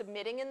about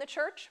submitting in the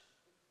church,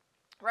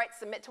 right?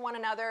 Submit to one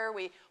another.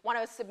 We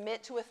want to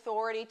submit to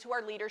authority, to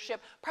our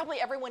leadership. Probably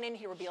everyone in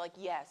here will be like,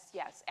 yes,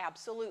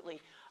 absolutely.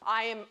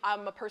 I'm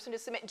a person to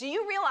submit. Do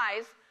you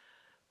realize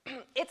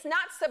it's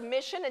not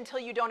submission until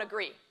you don't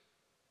agree?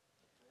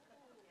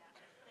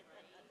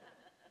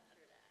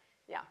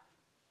 Yeah.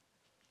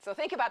 So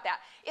think about that.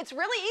 It's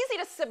really easy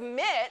to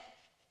submit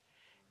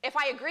if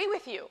I agree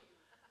with you.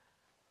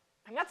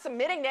 I'm not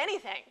submitting to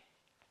anything.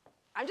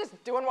 I'm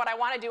just doing what I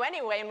want to do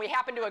anyway, and we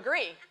happen to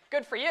agree.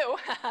 Good for you.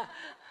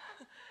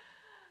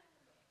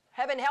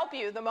 Heaven help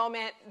you the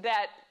moment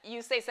that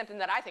you say something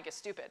that I think is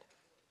stupid.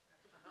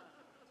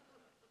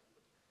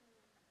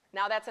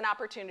 Now that's an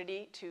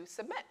opportunity to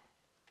submit.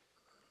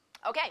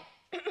 Okay,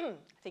 I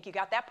think you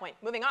got that point.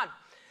 Moving on.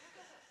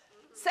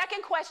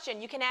 Second question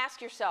you can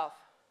ask yourself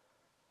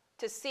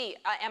to see,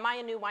 am I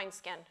a new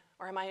wineskin,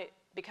 or am I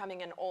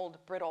becoming an old,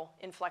 brittle,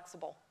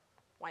 inflexible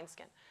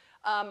wineskin?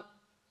 Are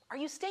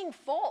you staying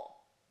full?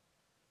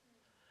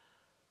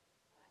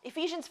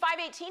 Ephesians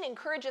 5:18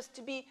 encourages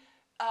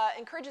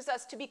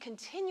us to be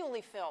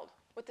continually filled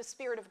with the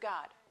Spirit of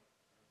God.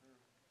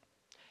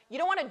 You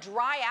don't want to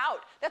dry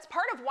out. That's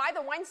part of why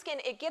the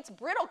wineskin, it gets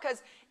brittle,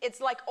 because it's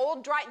like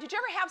old, dry. Did you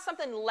ever have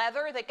something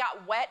leather that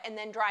got wet and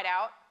then dried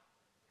out?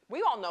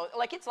 We all know,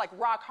 it's like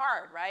rock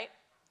hard, right?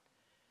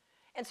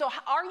 And so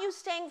are you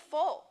staying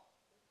full?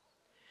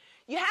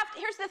 You have to,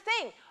 here's the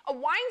thing. A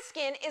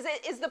wineskin,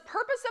 is the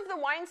purpose of the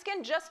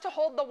wineskin just to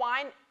hold the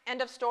wine,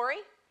 end of story?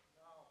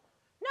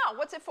 No. No,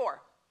 what's it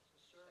for?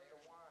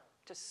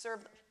 To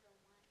serve.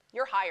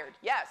 You're hired,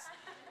 yes.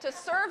 To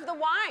serve the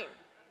wine.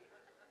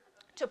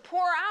 To pour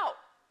out.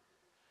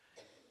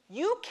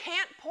 You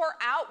can't pour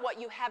out what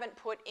you haven't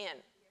put in.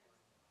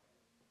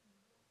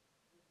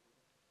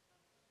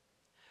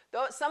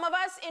 Though some of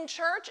us in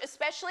church,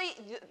 especially,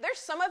 there's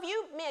some of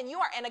you, man, you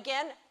are, and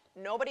again,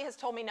 nobody has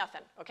told me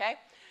nothing, okay?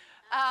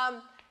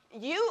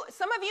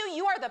 Some of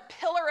you are the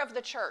pillar of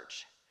the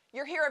church.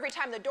 You're here every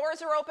time the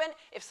doors are open.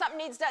 If something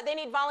needs done, they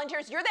need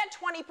volunteers. You're that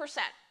 20%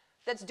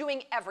 that's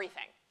doing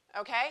everything,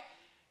 okay?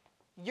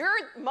 You're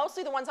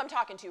mostly the ones I'm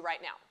talking to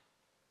right now.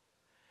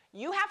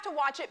 You have to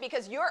watch it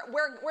because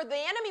where the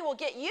enemy will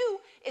get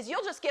you is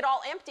you'll just get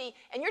all empty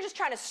and you're just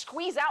trying to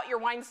squeeze out your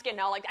wineskin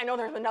now. Like, I know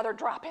there's another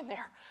drop in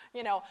there,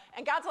 you know.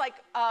 And God's like,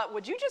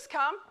 would you just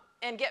come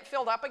and get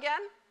filled up again?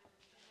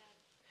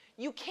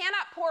 You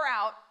cannot pour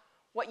out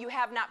what you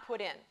have not put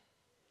in.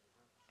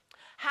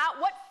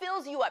 What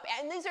fills you up?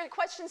 And these are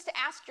questions to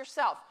ask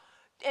yourself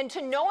and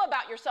to know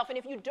about yourself. And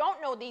if you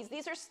don't know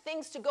these are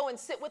things to go and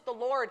sit with the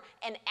Lord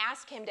and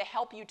ask him to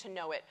help you to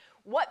know it.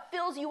 What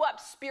fills you up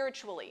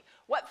spiritually?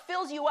 What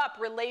fills you up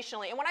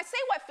relationally? And when I say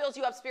what fills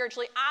you up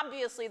spiritually,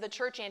 obviously the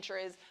church answer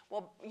is,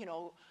 well, you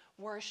know,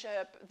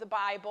 worship, the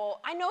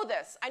Bible. I know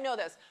this.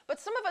 But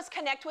some of us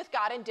connect with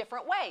God in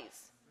different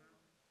ways.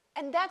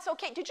 And that's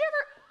okay.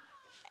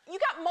 You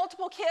got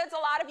multiple kids, a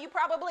lot of you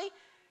probably.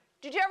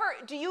 Do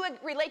you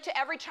relate to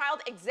every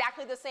child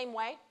exactly the same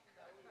way?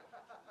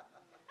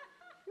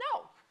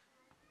 No.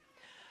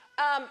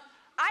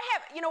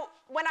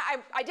 When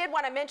I did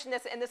want to mention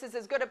this, and this is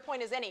as good a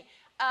point as any.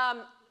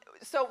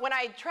 So when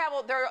I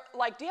travel, they're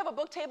like, do you have a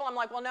book table? I'm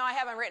like, well, no, I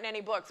haven't written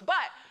any books. But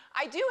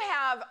I do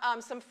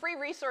have some free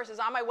resources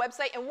on my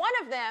website, and one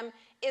of them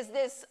is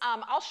this,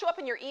 I'll show up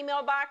in your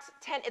email box,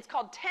 it's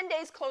called 10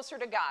 Days Closer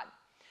to God.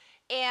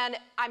 And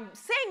I'm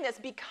saying this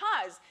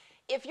because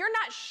if you're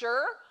not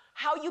sure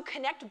how you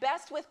connect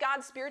best with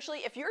God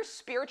spiritually, if your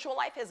spiritual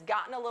life has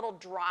gotten a little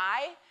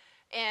dry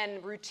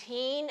and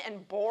routine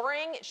and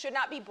boring, it should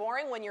not be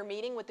boring when you're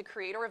meeting with the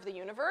creator of the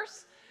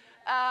universe,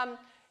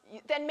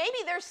 then maybe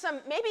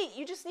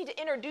you just need to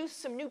introduce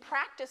some new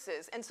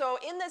practices. And so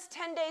in this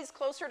 10 Days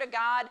Closer to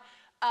God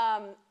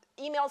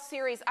email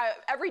series,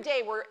 every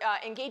day we're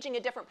engaging a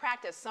different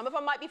practice. Some of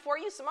them might be for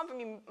you. Some of them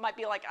you might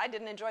be like, I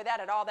didn't enjoy that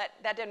at all.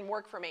 That didn't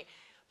work for me.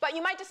 But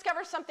you might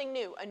discover something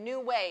new, a new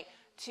way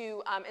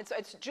to,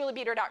 it's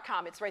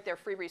juliebeader.com. It's right there,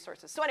 free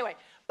resources. So anyway,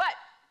 but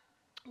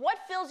what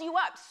fills you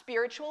up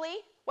spiritually?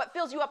 What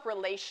fills you up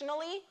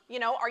relationally? You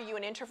know, are you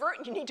an introvert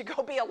and you need to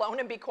go be alone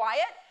and be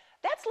quiet?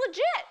 That's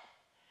legit.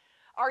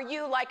 Are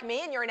you like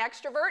me and you're an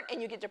extrovert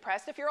and you get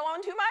depressed if you're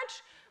alone too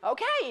much?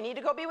 Okay, you need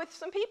to go be with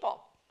some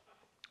people.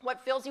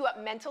 What fills you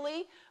up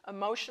mentally,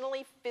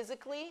 emotionally,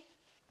 physically?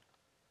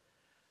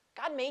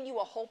 God made you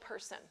a whole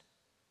person.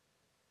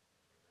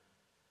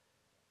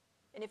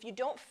 And if you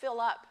don't fill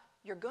up,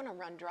 you're going to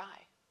run dry.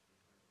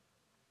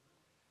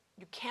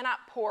 You cannot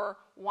pour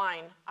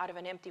wine out of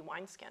an empty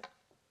wineskin.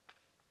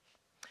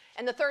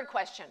 And the third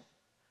question,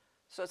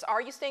 so it's,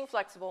 are you staying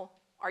flexible?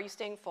 Are you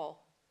staying full?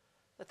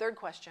 The third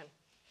question,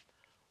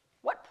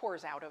 what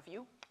pours out of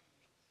you?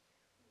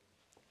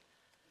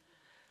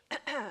 You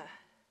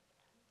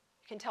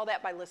can tell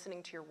that by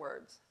listening to your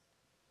words.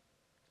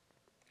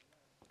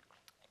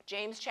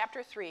 James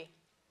chapter 3,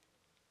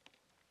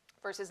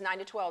 verses 9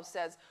 to 12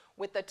 says,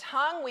 with the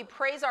tongue we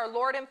praise our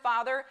Lord and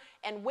Father,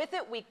 and with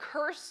it we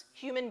curse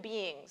human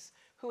beings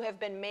who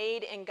have been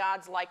made in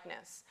God's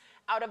likeness.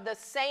 Out of the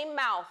same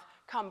mouth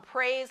come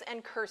praise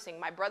and cursing.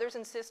 My brothers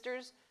and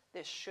sisters,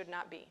 this should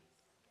not be.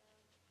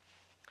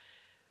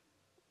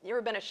 You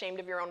ever been ashamed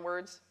of your own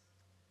words?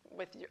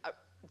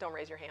 Don't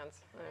raise your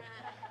hands.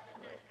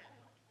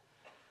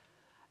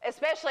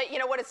 Especially, you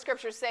know, what does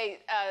Scripture say?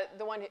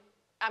 The one,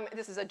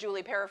 this is a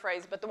Julie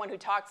paraphrase, but the one who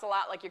talks a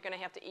lot, like you're going to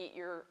have to eat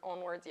your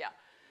own words, yeah.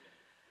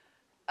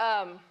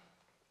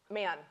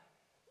 Man,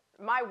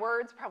 my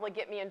words probably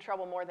get me in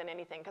trouble more than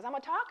anything because I'm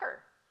a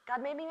talker.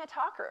 God made me a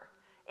talker.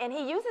 And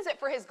he uses it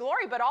for his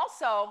glory, but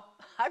also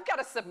I've got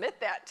to submit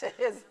that to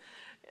his,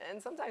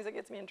 and sometimes it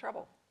gets me in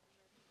trouble.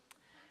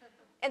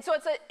 And so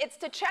it's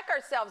to check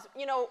ourselves,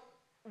 you know,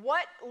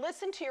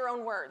 listen to your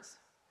own words.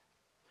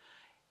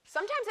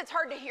 Sometimes it's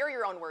hard to hear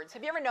your own words.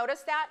 Have you ever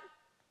noticed that?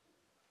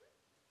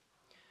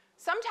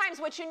 Sometimes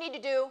what you need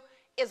to do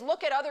is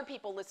look at other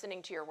people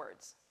listening to your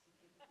words.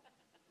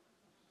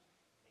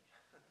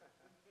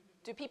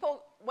 Do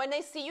people, when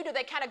they see you, do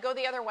they kind of go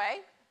the other way?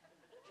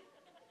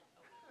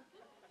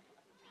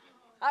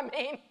 I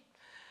mean,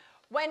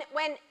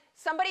 when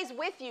somebody's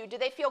with you, do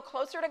they feel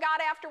closer to God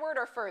afterward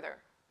or further?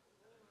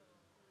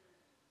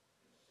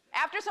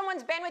 After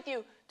someone's been with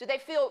you, do they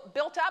feel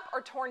built up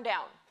or torn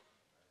down?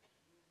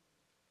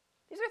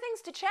 These are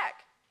things to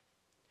check.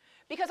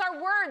 Because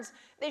our words,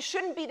 they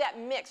shouldn't be that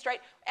mixed,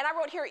 right? And I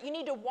wrote here, you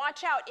need to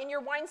watch out, in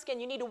your wineskin,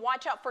 you need to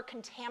watch out for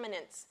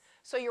contaminants.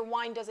 so your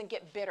wine doesn't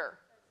get bitter.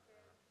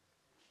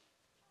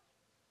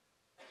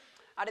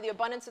 Out of the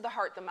abundance of the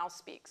heart, the mouth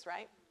speaks,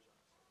 right?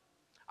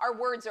 Our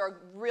words are a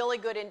really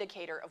good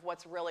indicator of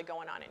what's really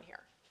going on in here.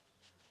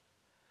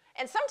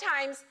 And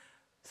sometimes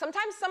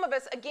some of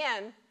us,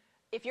 again,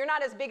 if you're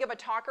not as big of a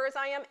talker as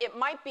I am, it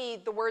might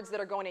be the words that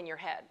are going in your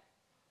head.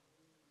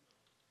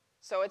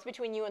 So it's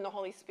between you and the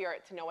Holy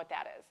Spirit to know what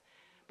that is.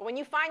 But when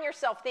you find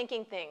yourself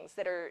thinking things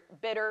that are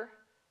bitter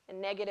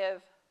and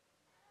negative,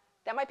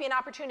 that might be an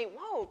opportunity.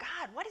 Whoa,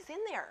 God, what is in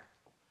there?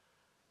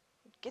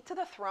 Get to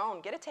the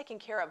throne. Get it taken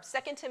care of.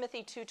 2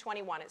 Timothy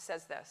 2:21, it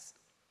says this.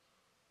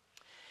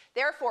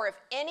 Therefore, if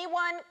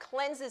anyone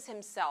cleanses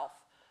himself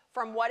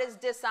from what is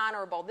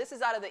dishonorable, this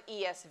is out of the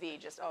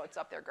ESV, it's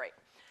up there, great.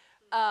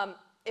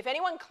 If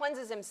anyone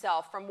cleanses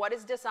himself from what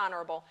is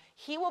dishonorable,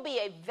 he will be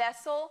a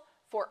vessel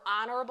for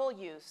honorable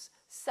use,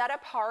 set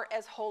apart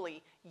as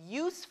holy,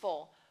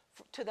 useful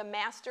to the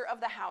master of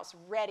the house,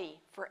 ready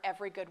for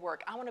every good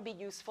work. I want to be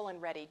useful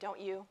and ready, don't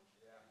you?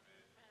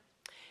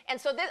 And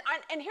so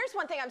and here's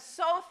one thing I'm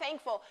so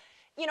thankful.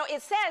 You know,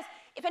 it says,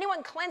 if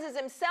anyone cleanses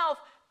himself,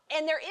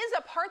 and there is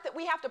a part that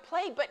we have to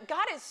play, but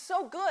God is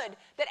so good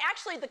that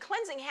actually the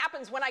cleansing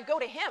happens when I go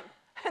to him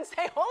and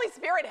say, Holy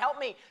Spirit, help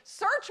me.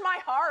 Search my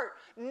heart.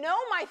 Know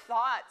my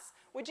thoughts.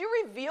 Would you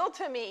reveal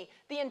to me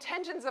the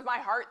intentions of my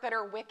heart that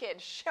are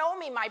wicked? Show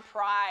me my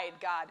pride,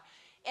 God.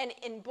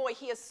 And boy,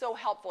 he is so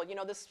helpful. You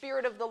know, the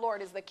Spirit of the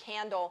Lord is the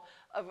candle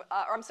of,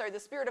 the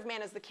Spirit of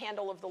man is the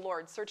candle of the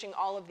Lord, searching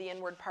all of the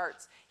inward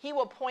parts. He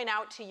will point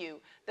out to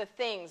you the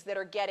things that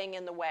are getting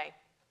in the way.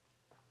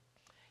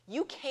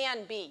 You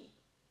can be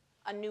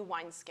a new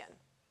wineskin.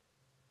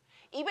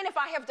 Even if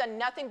I have done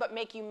nothing but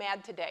make you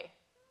mad today.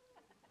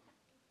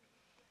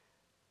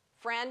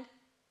 Friend,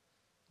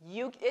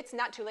 it's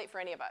not too late for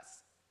any of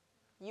us.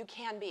 You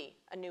can be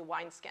a new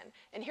wineskin.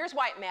 And here's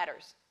why it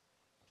matters.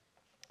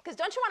 Because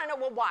don't you want to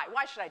know, well, why?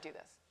 Why should I do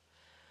this?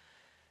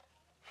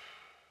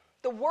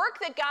 The work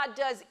that God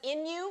does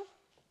in you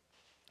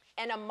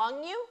and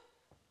among you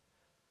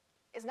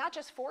is not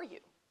just for you.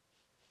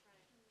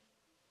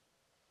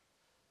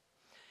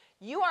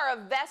 You are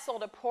a vessel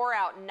to pour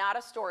out, not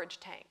a storage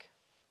tank.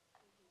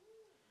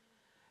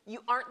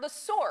 You aren't the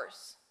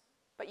source,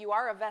 but you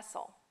are a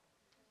vessel.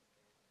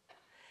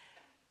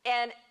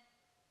 And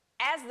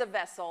as the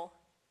vessel,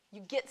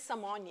 you get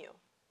some on you.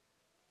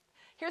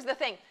 Here's the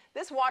thing.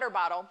 This water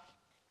bottle,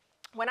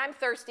 when I'm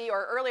thirsty,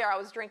 or earlier I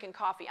was drinking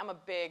coffee. I'm a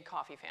big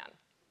coffee fan.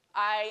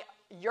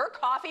 Your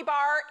coffee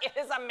bar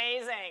is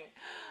amazing.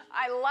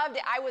 I loved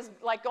it. I was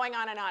like going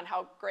on and on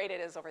how great it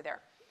is over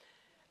there.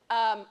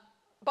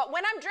 But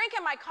when I'm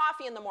drinking my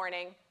coffee in the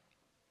morning,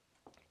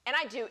 and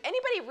I do,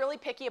 anybody really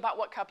picky about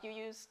what cup you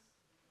use?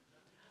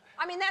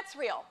 I mean, that's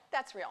real.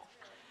 That's real.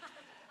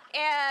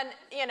 And,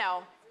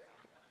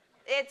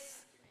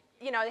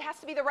 it has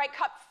to be the right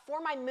cup for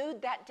my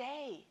mood that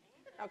day.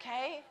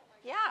 Okay?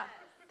 Yeah,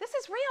 this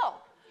is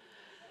real.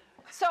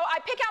 So I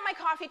pick out my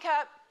coffee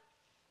cup,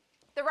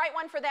 the right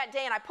one for that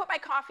day, and I put my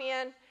coffee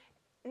in.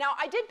 Now,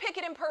 I did pick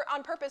it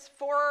on purpose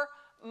for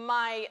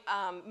my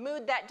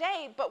mood that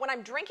day, but when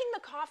I'm drinking the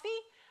coffee,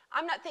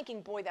 I'm not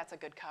thinking, boy, that's a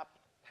good cup.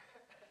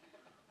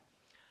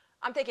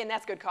 I'm thinking,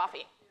 that's good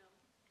coffee.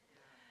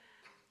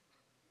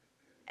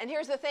 And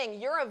here's the thing.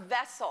 You're a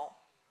vessel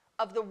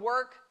of the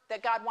work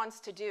that God wants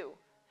to do.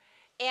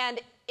 And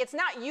it's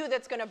not you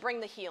that's going to bring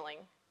the healing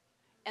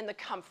and the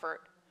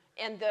comfort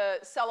and the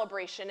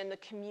celebration and the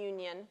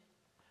communion.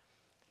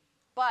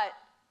 But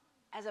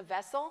as a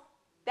vessel,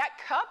 that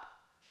cup,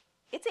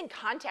 it's in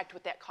contact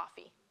with that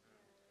coffee.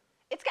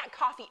 It's got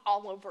coffee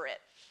all over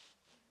it.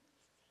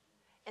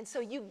 And so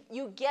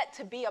you get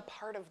to be a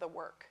part of the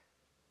work.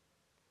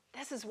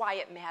 This is why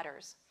it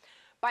matters.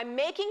 By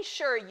making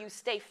sure you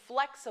stay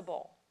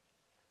flexible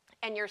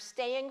and you're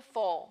staying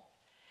full,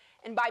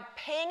 and by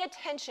paying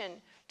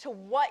attention to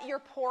what you're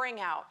pouring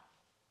out,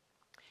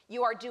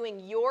 you are doing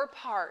your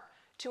part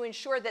to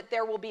ensure that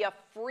there will be a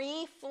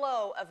free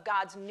flow of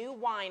God's new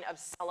wine of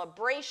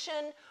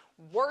celebration,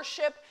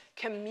 worship,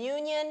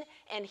 communion,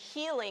 and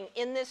healing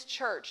in this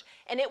church.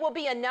 And it will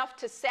be enough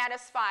to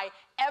satisfy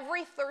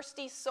every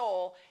thirsty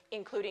soul,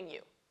 including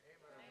you.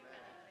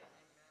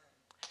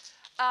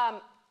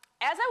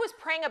 As I was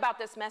praying about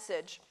this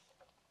message,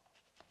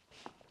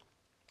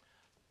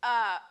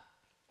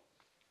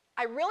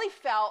 I really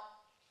felt,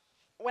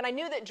 when I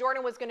knew that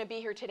Jordan was going to be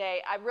here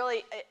today, I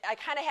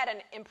kind of had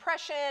an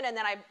impression, and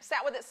then I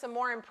sat with it some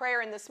more in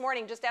prayer, and this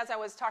morning, just as I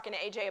was talking to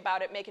AJ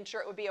about it, making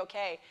sure it would be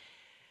okay,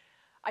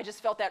 I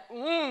just felt that,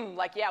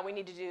 yeah, we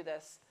need to do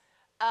this.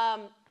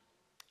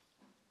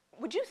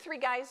 Would you three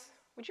guys,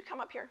 would you come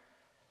up here?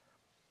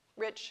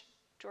 Rich,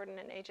 Jordan,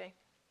 and AJ.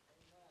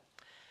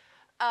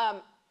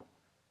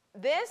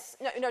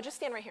 No, just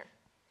stand right here.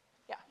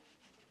 Yeah.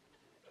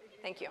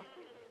 Thank you.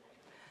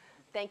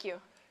 Thank you.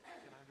 Can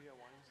I be a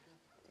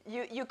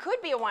wineskin? You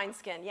could be a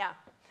wineskin, yeah.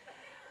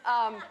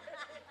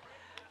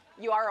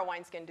 You are a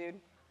wineskin, dude.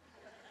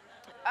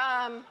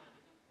 I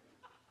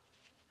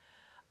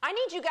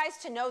need you guys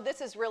to know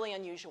this is really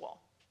unusual.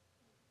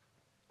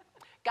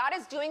 God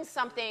is doing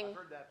something. I've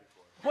heard that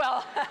before.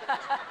 Well,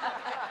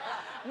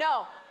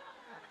 no.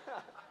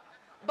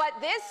 But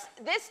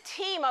this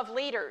team of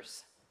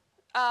leaders,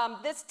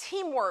 this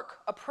teamwork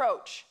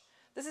approach,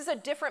 this is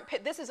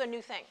a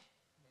new thing.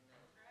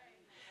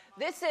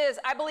 This is,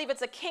 I believe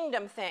it's a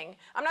kingdom thing.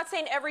 I'm not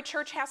saying every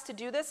church has to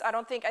do this.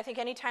 I think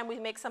anytime we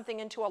make something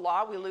into a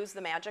law, we lose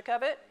the magic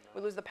of it.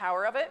 We lose the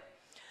power of it.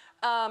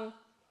 I'm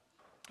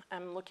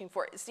looking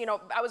for it.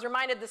 I was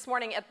reminded this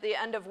morning at the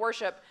end of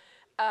worship,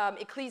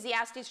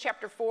 Ecclesiastes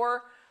chapter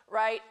 4,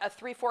 right? A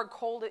three-fold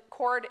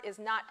cord is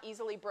not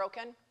easily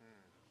broken.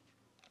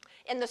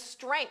 And the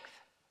strength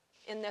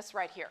in this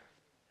right here.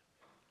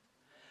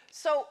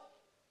 So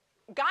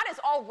God is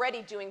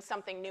already doing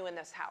something new in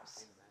this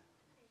house.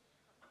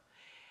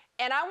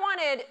 And I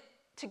wanted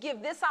to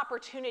give this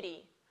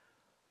opportunity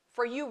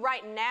for you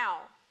right now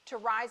to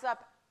rise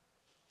up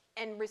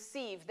and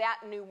receive that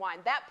new wine,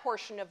 that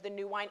portion of the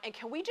new wine. And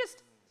can we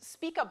just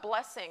speak a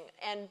blessing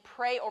and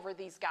pray over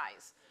these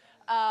guys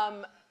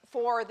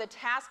for the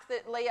task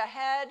that lay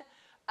ahead?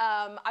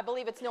 I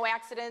believe it's no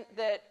accident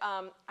that,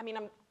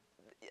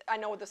 I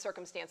know the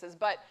circumstances,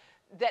 but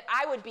that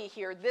I would be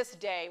here this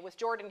day with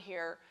Jordan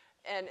here.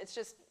 And it's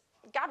just,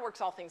 God works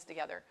all things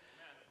together.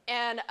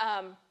 And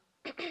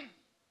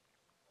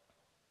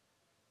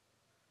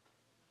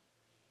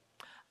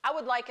I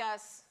would like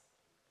us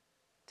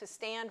to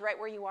stand right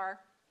where you are.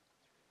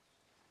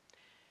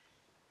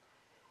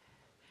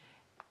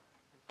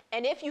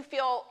 And if you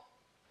feel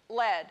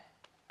led,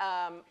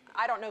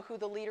 I don't know who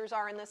the leaders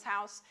are in this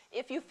house.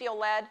 If you feel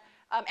led,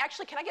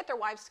 actually, can I get their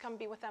wives to come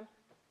be with them?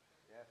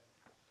 Yes.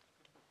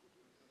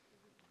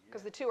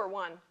 Because the two are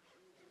one.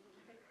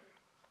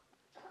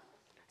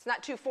 It's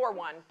not 2 for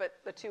 1, but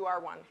the two are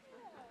one.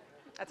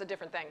 That's a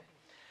different thing.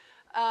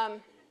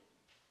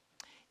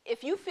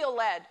 If you feel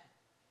led,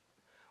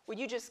 would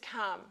you just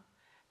come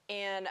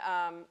and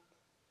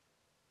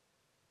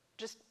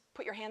just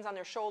put your hands on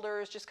their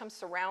shoulders, just come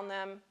surround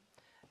them.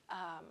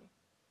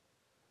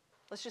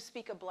 Let's just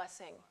speak a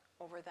blessing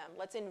over them.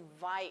 Let's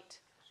invite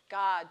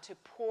God to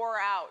pour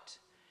out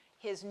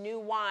his new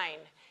wine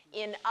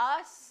in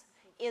us,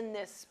 in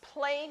this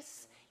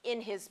place,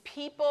 in his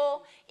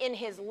people, in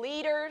his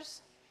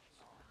leaders.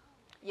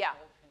 Yeah.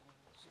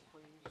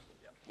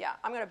 Yeah,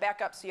 I'm going to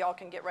back up so y'all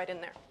can get right in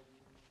there.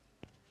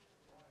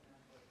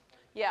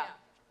 Yeah.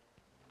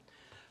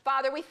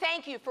 Father, we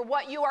thank you for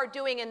what you are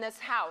doing in this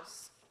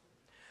house.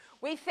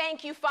 We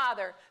thank you,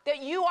 Father,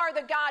 that you are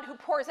the God who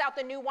pours out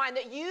the new wine,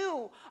 that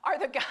you are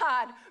the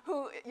God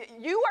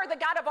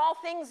of all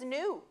things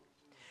new.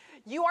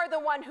 You are the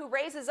one who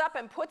raises up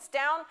and puts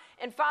down.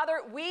 And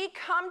Father, we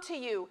come to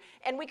you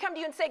and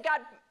say,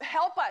 God,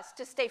 help us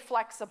to stay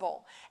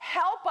flexible.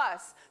 Help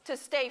us to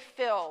stay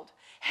filled.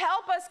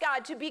 Help us,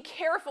 God, to be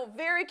careful,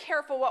 very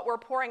careful what we're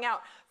pouring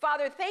out.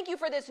 Father, thank you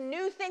for this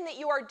new thing that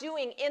you are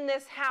doing in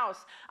this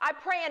house. I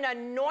pray an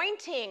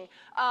anointing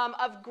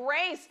of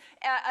grace,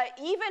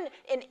 even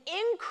an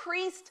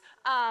increased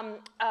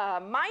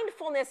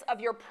mindfulness of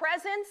your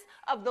presence,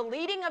 of the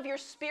leading of your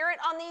spirit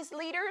on these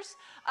leaders.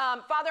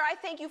 Father, I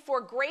thank you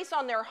for grace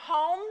on their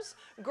homes,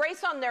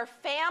 grace on their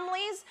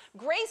families,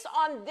 grace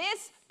on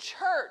this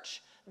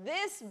church,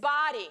 this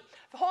body.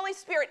 Holy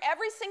Spirit,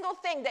 every single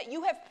thing that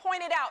you have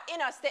pointed out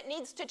in us that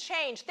needs to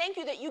change, thank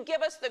you that you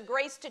give us the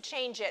grace to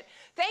change it.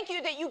 Thank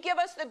you that you give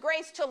us the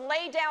grace to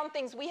lay down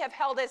things we have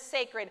held as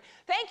sacred.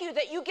 Thank you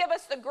that you give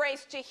us the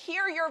grace to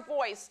hear your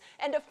voice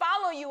and to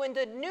follow you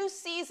into new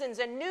seasons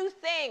and new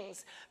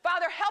things.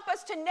 Father, help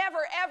us to never,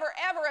 ever,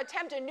 ever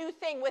attempt a new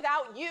thing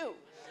without you.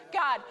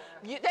 God,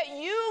 that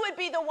you would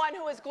be the one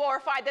who is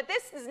glorified, that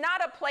this is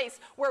not a place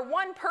where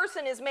one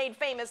person is made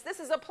famous. This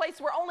is a place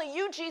where only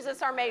you,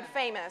 Jesus, are made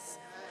famous.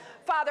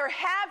 Father,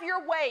 have your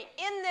way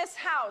in this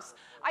house.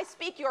 I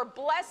speak your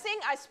blessing.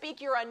 I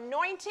speak your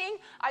anointing.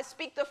 I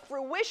speak the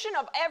fruition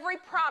of every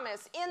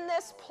promise in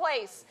this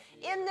place,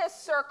 in this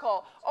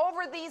circle,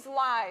 over these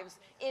lives,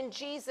 in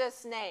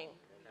Jesus' name.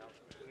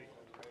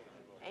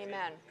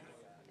 Amen.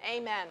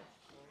 Amen.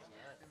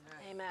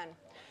 Amen.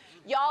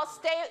 Y'all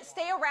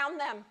stay around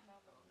them.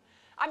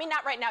 I mean,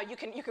 not right now. You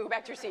can go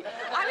back to your seat.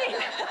 I mean,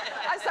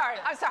 I'm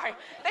sorry.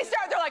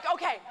 They're like,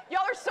 okay,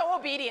 y'all are so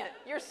obedient.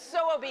 You're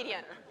so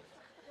obedient.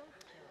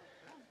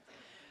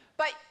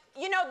 But,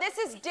 this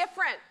is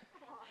different.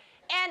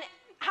 And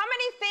how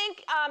many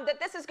think that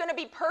this is going to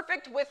be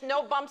perfect with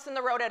no bumps in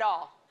the road at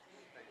all?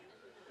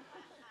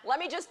 Let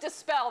me just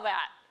dispel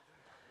that.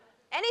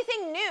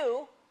 Anything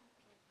new,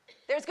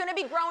 there's going to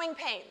be growing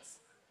pains.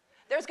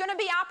 There's going to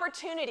be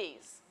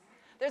opportunities.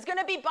 There's going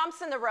to be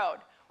bumps in the road.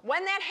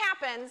 When that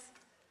happens,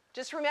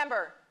 just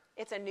remember,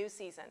 it's a new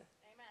season.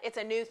 Amen. It's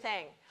a new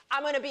thing.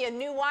 I'm going to be a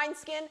new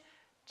wineskin.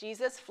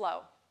 Jesus,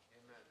 flow.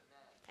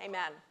 Amen.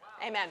 Amen.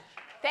 Wow. Amen.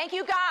 Thank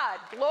you, God.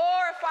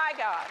 Glorify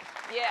God.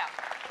 Yeah.